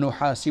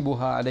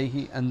 وَنُحَاسِبُهَا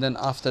عَلَيْهِ. And then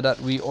after that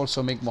we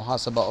also make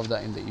muhasabah of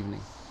that in the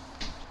evening.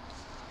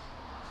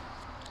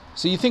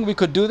 So you think we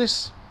could do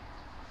this?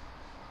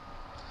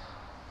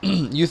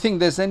 You think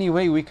there's any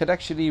way we could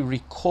actually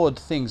record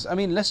things? I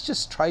mean, let's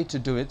just try to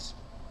do it.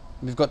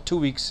 We've got 2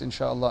 weeks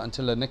inshallah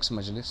until the next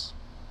majlis.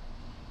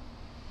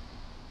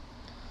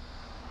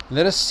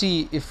 Let us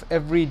see if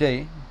every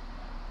day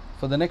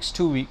for the next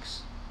 2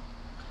 weeks,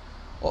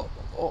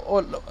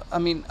 or I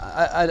mean,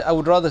 I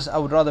would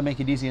rather make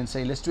it easy and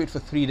say let's do it for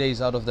 3 days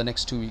out of the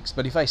next 2 weeks.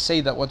 But if I say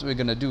that, what we're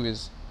going to do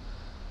is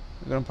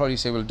we're going to probably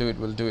say we'll do it,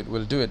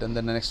 and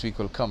then the next week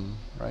will come,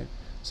 right?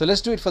 So let's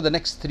do it for the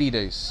next 3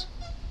 days.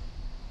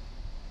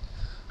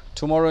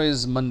 Tomorrow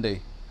is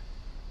Monday.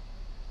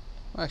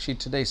 Actually,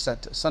 today's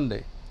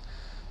Sunday.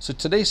 So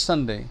today's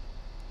Sunday,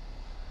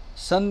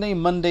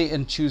 Monday,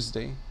 and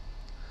Tuesday.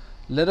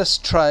 Let us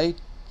try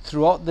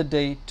throughout the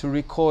day to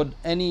record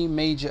any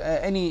major,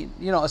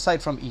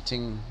 aside from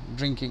eating,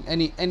 drinking,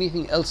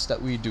 anything else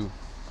that we do.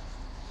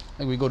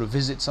 Like we go to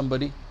visit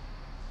somebody,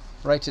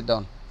 write it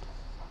down.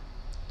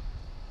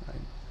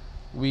 Right.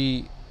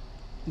 We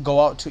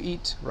go out to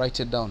eat, write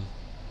it down.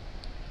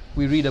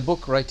 We read a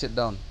book, write it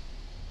down.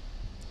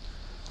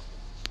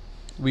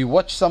 We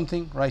watch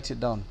something, write it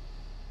down.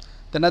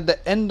 Then at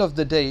the end of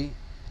the day,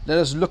 let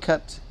us look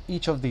at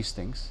each of these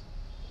things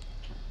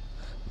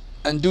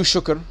and do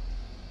shukr.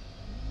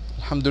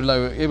 Alhamdulillah,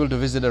 we were able to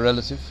visit a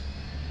relative,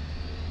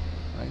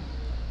 right?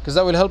 Because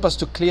that will help us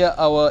to clear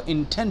our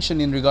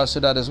intention in regards to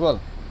that as well.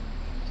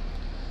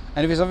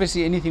 And if there's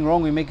obviously anything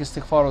wrong, we make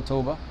istighfar or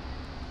tawbah,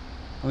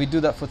 and we do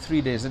that for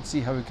 3 days. Let's see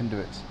how we can do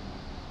it.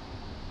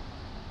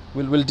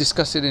 We'll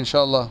discuss it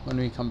inshallah when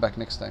we come back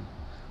next time.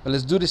 But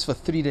let's do this for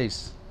 3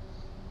 days.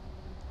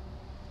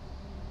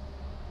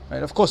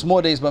 Right? Of course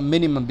more days, but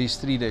minimum these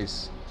 3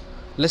 days.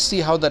 Let's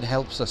see how that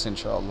helps us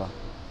inshallah.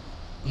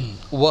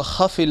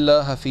 وَخَفِ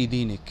اللَّهَ فِي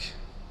دِينِكَ.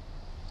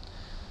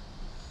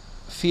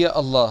 Fear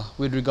Allah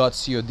with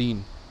regards to your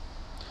deen.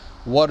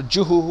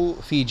 وَارْجُهُهُ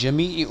فِي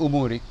جَمِيعِ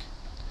أُمُورِكَ.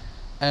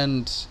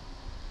 And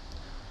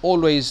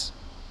always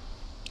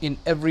in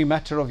every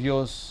matter of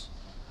yours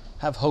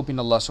have hope in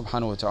Allah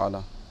subhanahu wa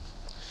ta'ala.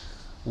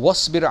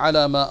 وَاصْبِرْ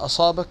عَلَى مَا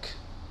أَصَابَكَ.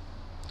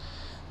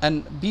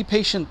 And be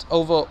patient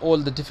over all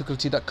the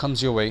difficulty that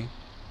comes your way.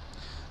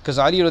 Because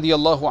Ali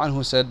radiallahu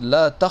anhu said,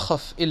 لَا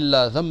تَخَفْ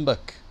إِلَّا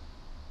ذَنْبَكَ.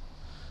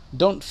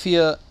 Don't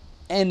fear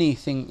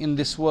anything in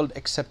this world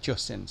except your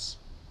sins.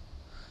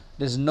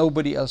 There's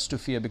nobody else to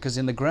fear, because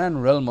in the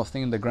grand realm of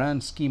things, in the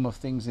grand scheme of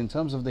things, in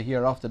terms of the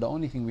hereafter, the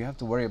only thing we have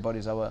to worry about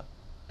is our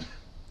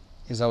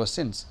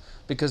sins.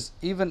 Because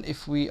even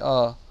if we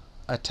are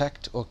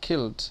attacked or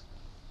killed,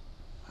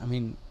 I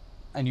mean,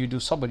 and you do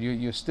sabr,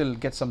 you still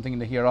get something in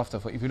the hereafter,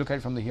 if you look at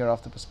it from the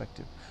hereafter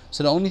perspective.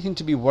 So the only thing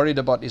to be worried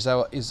about is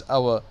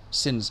our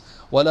sins.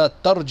 وَلَا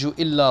تَرْجُ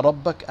إِلَّا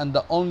رَبَّكَ. And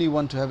the only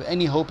one to have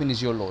any hope in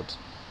is your Lord.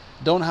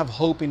 Don't have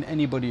hope in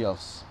anybody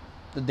else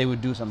that they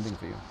would do something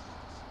for you.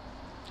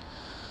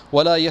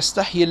 وَلَا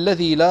يَسْتَحْيِ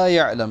الَّذِي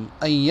لَا يَعْلَمْ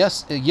أَن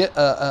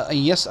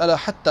يَسْأَلَ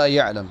حَتَّى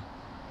يَعْلَمْ.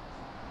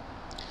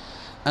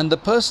 And the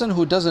person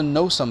who doesn't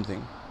know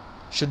something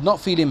should not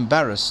feel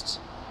embarrassed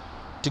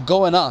to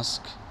go and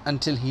ask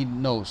until he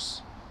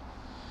knows.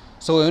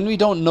 So when we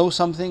don't know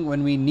something,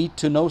 when we need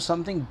to know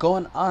something, go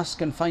and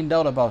ask and find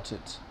out about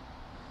it.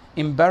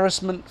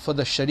 Embarrassment for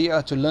the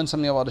Sharia, to learn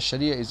something about the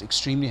Sharia, is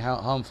extremely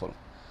harmful.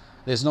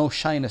 There's no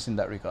shyness in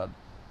that regard.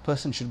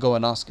 Person should go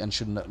and ask and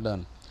should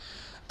learn.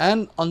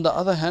 And on the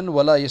other hand,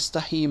 وَلَا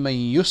يَسْتَحِي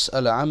مَنْ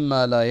يُسْأَلَ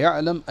عَمَّا لَا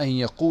يَعْلَمْ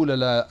أَنْ يَقُولَ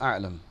لَا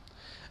أَعْلَمْ.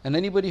 And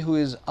anybody who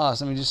is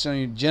asked, I mean, just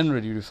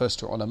generally refers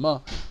to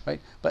ulama, right?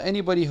 But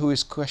anybody who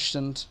is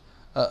questioned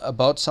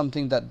about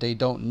something that they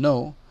don't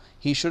know,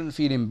 he shouldn't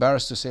feel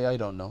embarrassed to say, I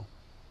don't know,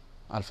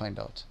 I'll find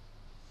out.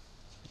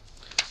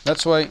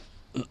 That's why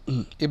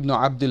Ibn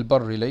Abdul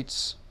Barr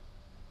relates,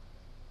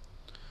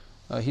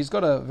 he's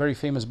got a very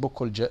famous book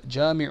called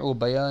Jami'u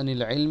Bayan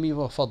al-Ilmi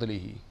wa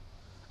Fadlihi,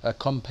 a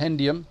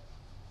compendium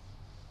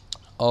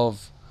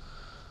of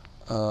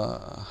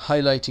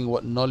highlighting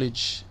what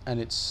knowledge and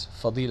its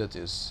fadilat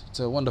is. It's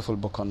a wonderful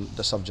book on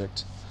the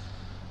subject.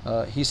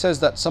 He says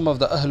that some of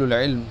the Ahlul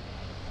Ilm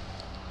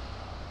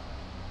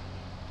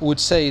would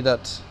say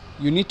that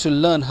you need to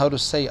learn how to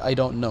say I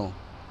don't know.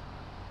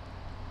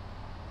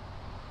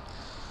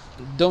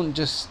 Don't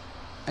just,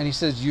 and he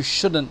says you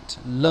shouldn't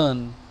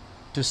learn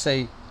to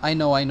say, I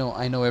know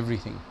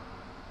everything,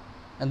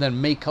 and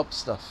then make up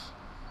stuff.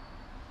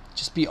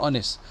 Just be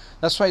honest.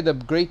 That's why the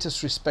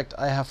greatest respect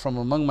I have from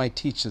among my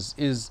teachers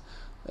is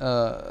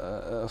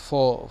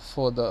for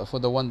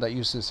the one that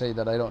used to say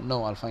that I don't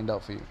know, I'll find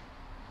out for you,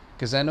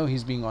 because I know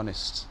he's being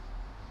honest,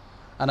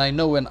 and I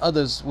know when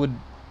others would,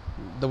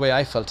 the way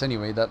I felt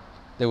anyway, that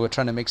they were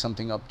trying to make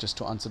something up just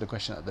to answer the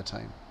question at the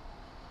time.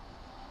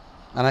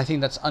 And I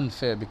think that's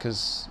unfair,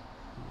 because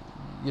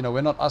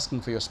we're not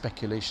asking for your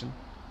speculation,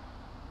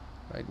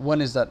 right?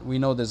 One is that we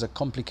know there's a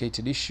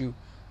complicated issue,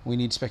 we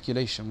need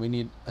speculation, we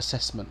need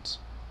assessment,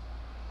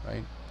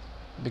 right?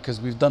 Because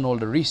we've done all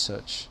the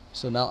research,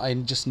 so now I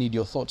just need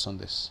your thoughts on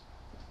this.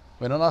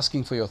 We're not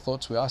asking for your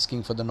thoughts, we're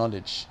asking for the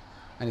knowledge,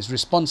 and it's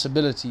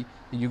responsibility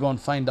that you go and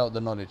find out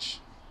the knowledge.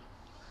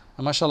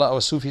 And mashallah,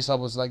 our Sufi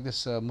Sahib was like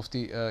this,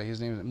 Mufti,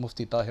 his name is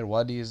Mufti Tahir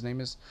Wadi, his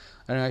name is,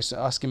 and I used to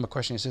ask him a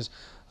question. He says,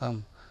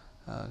 Kale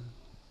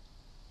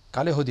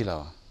ho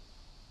dilawa,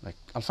 like,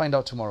 I'll find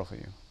out tomorrow for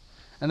you.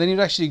 And then he'd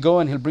actually go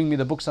and he'll bring me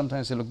the book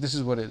sometimes and say, look, this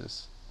is what it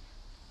is.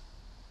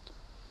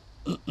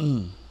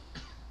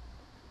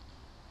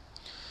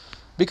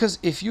 Because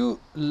if you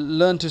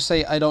learn to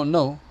say I don't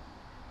know,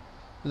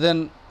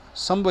 then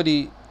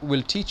somebody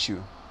will teach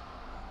you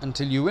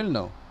until you will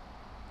know,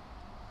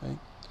 right?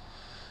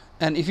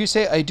 And if you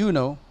say I do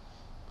know,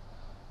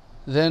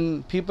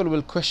 then people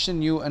will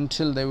question you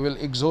until they will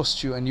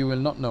exhaust you and you will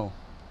not know,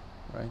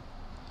 right?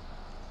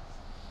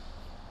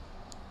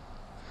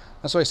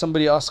 That's why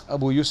somebody asked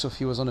Abu Yusuf,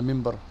 he was on a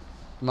mimbar,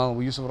 Imam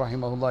Abu Yusuf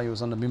rahimahullah, he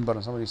was on a mimbar,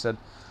 and somebody said,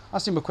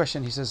 asked him a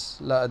question, he says,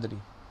 La adri.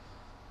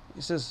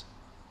 He says,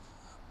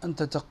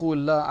 أنت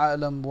تقول لا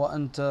أعلم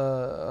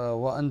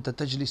وأنت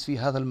تجلس في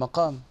هذا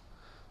المقام.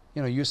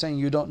 You're saying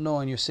you don't know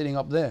and you're sitting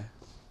up there,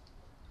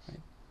 right?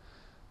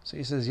 So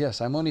he says, yes,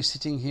 I'm only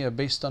sitting here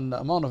based on the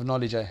amount of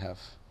knowledge I have.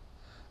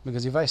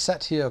 Because if I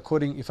sat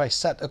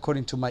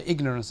according to my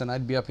ignorance, then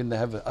I'd be up in the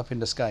heaven, up in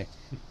the sky.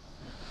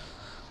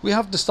 We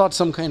have to start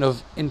some kind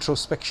of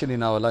introspection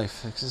in our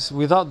life. Because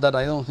without that,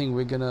 I don't think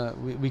we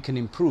can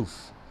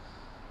improve.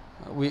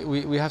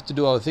 We have to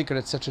do our dhikr,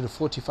 etc., to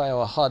fortify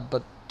our heart,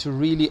 but to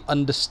really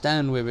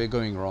understand where we're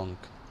going wrong.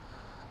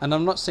 And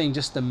I'm not saying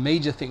just the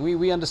major thing.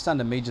 We understand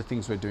the major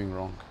things we're doing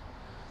wrong,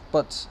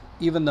 but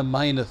even the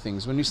minor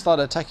things, when we start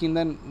attacking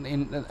them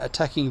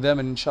and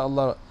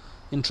inshallah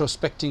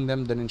introspecting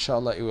them, then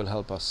inshallah it will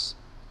help us.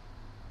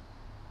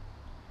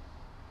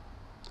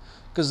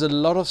 Because a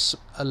lot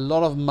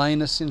of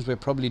minor sins we're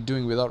probably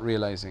doing without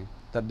realizing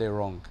that they're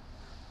wrong,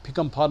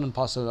 become part and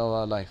parcel of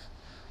our life.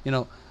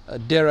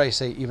 Dare I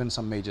say, even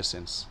some major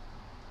sins,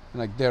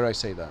 like, dare I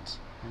say that.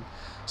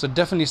 So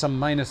definitely some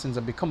minor sins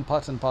have become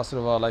part and parcel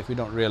of our life, we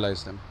don't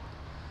realize them.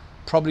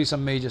 Probably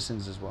some major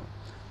sins as well.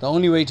 The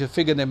only way to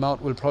figure them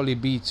out will probably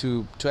be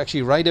to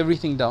actually write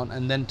everything down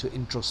and then to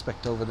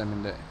introspect over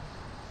them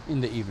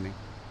in the evening.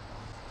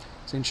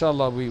 So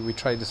inshallah we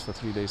try this for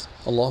 3 days.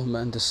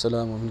 Allahumma anta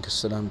as-salam wa minka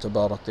as-salam,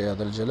 tabarakta ya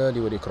dhal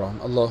jalali wal ikram.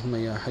 Allahumma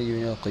ya hayyu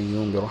ya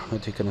qayyum bi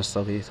rahmatika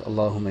nastaghith.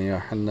 Allahumma ya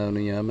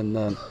hannan ya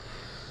mannan.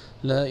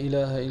 La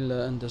ilaha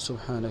illa anta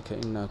subhanaka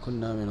inna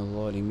kunna min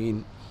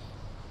al-zalimin.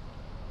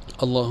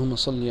 اللهم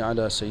صل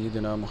على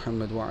سيدنا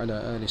محمد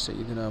وعلى آل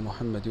سيدنا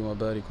محمد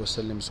وبارك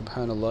وسلم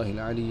سبحان الله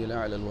العلي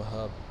الأعلى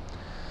الوهاب.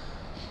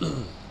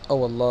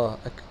 Oh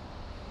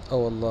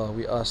Allah,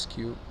 we ask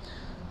you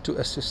to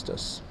assist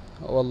us.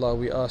 Oh Allah,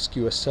 we ask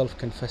you as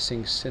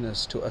self-confessing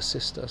sinners to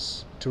assist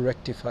us, to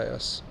rectify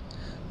us,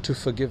 to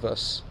forgive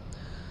us.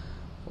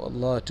 Oh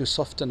Allah, to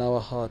soften our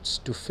hearts,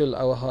 to fill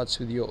our hearts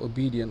with your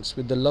obedience,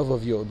 with the love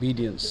of your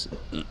obedience.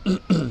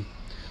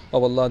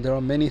 Oh Allah, there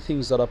are many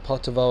things that are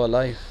part of our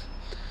life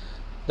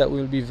that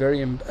we will be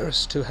very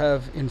embarrassed to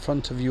have in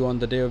front of you on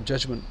the Day of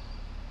Judgment.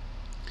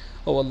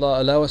 Oh Allah,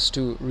 allow us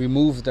to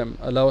remove them,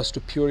 allow us to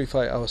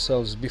purify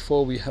ourselves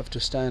before we have to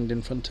stand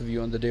in front of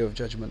you on the Day of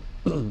Judgment.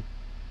 Oh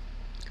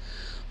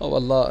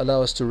Allah,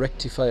 allow us to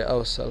rectify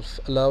ourselves,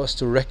 allow us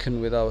to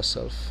reckon with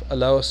ourselves,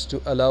 allow us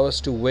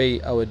to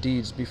weigh our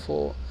deeds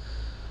before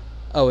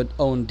our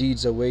own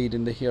deeds are weighed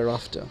in the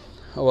hereafter.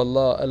 Oh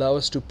Allah, allow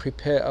us to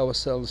prepare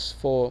ourselves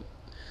for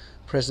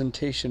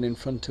presentation in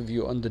front of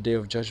you on the Day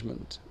of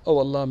Judgment. Oh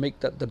Allah, make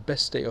that the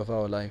best day of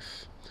our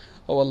life.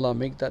 Oh Allah,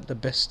 make that the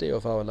best day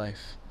of our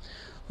life.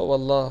 Oh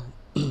Allah,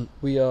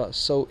 we are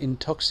so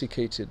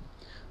intoxicated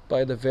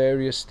by the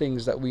various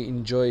things that we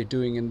enjoy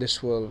doing in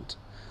this world.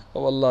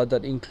 Oh Allah,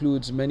 that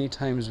includes many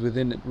times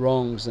within it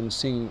wrongs and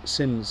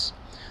sins.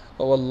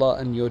 Oh Allah,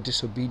 and your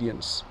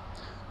disobedience.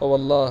 Oh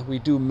Allah, we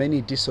do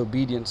many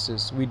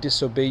disobediences. We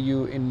disobey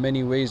you in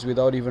many ways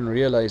without even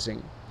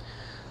realizing.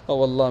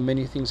 Oh Allah,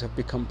 many things have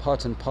become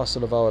part and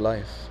parcel of our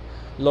life.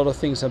 A lot of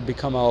things have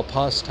become our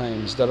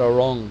pastimes that are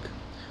wrong.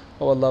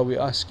 Oh Allah, we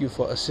ask you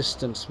for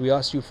assistance, we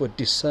ask you for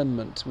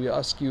discernment, we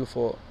ask you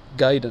for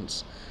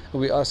guidance, and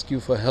we ask you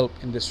for help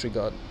in this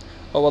regard.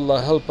 Oh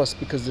Allah, help us,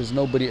 because there's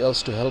nobody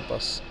else to help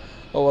us.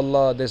 Oh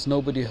Allah, there's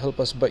nobody to help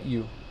us but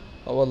you.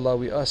 Oh Allah,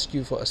 we ask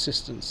you for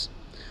assistance.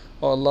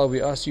 Oh Allah,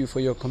 we ask you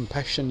for your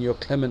compassion, your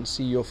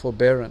clemency, your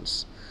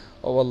forbearance.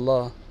 Oh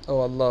Allah, O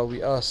Allah,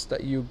 we ask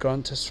that you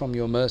grant us from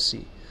your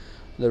mercy.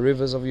 The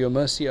rivers of your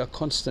mercy are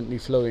constantly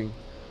flowing.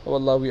 O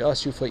Allah, we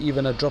ask you for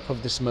even a drop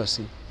of this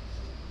mercy.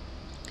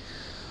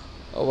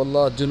 O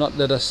Allah, do not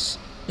let us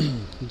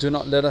do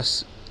not let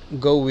us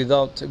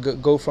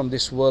go from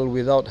this world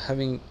without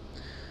having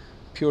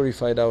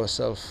purified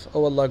ourselves.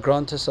 O Allah,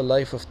 grant us a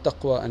life of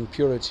taqwa and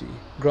purity.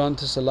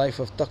 Grant us a life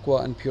of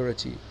taqwa and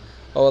purity.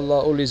 O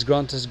Allah, always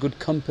grant us good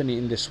company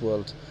in this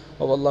world.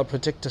 O Allah,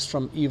 protect us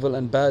from evil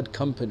and bad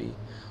company.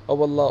 O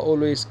Allah,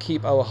 always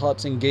keep our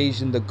hearts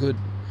engaged in the good.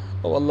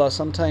 O Allah,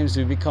 sometimes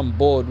we become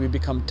bored, we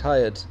become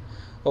tired.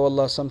 O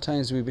Allah,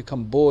 sometimes we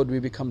become bored, we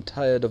become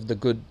tired of the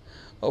good.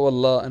 O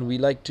Allah, and we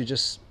like to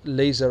just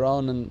laze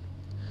around and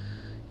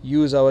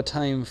use our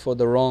time for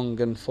the wrong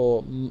and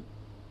for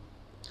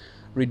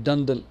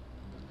redundant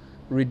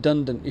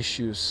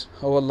issues.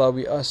 O Allah,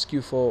 we ask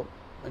you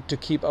to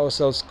keep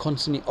ourselves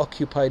constantly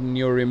occupied in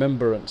your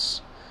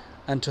remembrance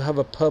and to have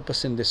a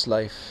purpose in this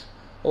life.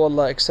 O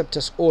Allah, accept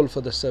us all for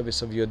the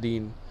service of your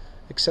deen.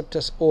 Accept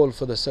us all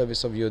for the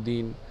service of your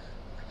deen.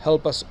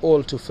 Help us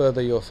all to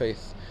further your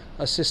faith.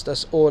 Assist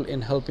us all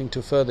in helping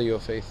to further your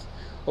faith.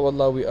 O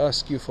Allah, we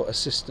ask you for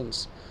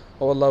assistance.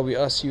 O Allah, we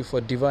ask you for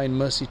divine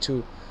mercy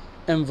to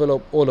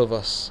envelope all of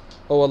us.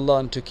 O Allah,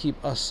 and to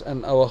keep us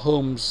and our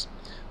homes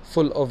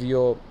full of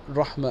your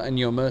rahmah and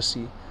your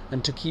mercy,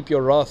 and to keep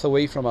your wrath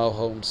away from our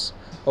homes.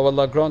 O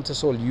Allah, grant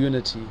us all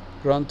unity,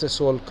 grant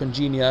us all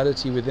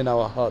congeniality within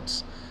our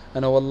hearts,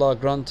 and O Allah,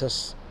 grant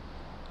us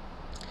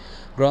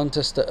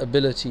the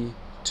ability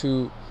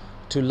to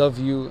love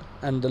you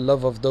and the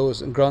love of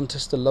those, and grant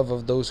us the love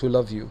of those who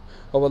love you.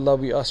 O Allah,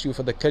 we ask you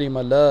for the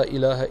kalima La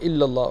ilaha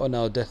illallah on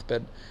our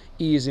deathbed,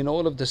 ease in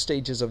all of the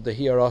stages of the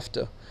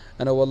hereafter.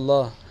 And O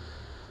Allah,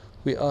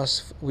 we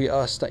ask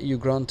that you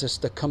grant us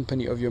the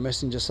company of your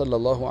Messenger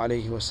sallallahu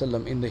alayhi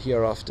wasallam in the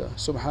hereafter.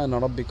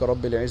 Subhana rabbika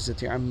rabbil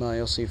izzati amma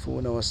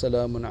yasifun wa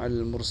salamun ala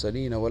al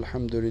mursaleen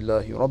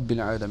walhamdulillahi rabbil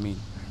alameen.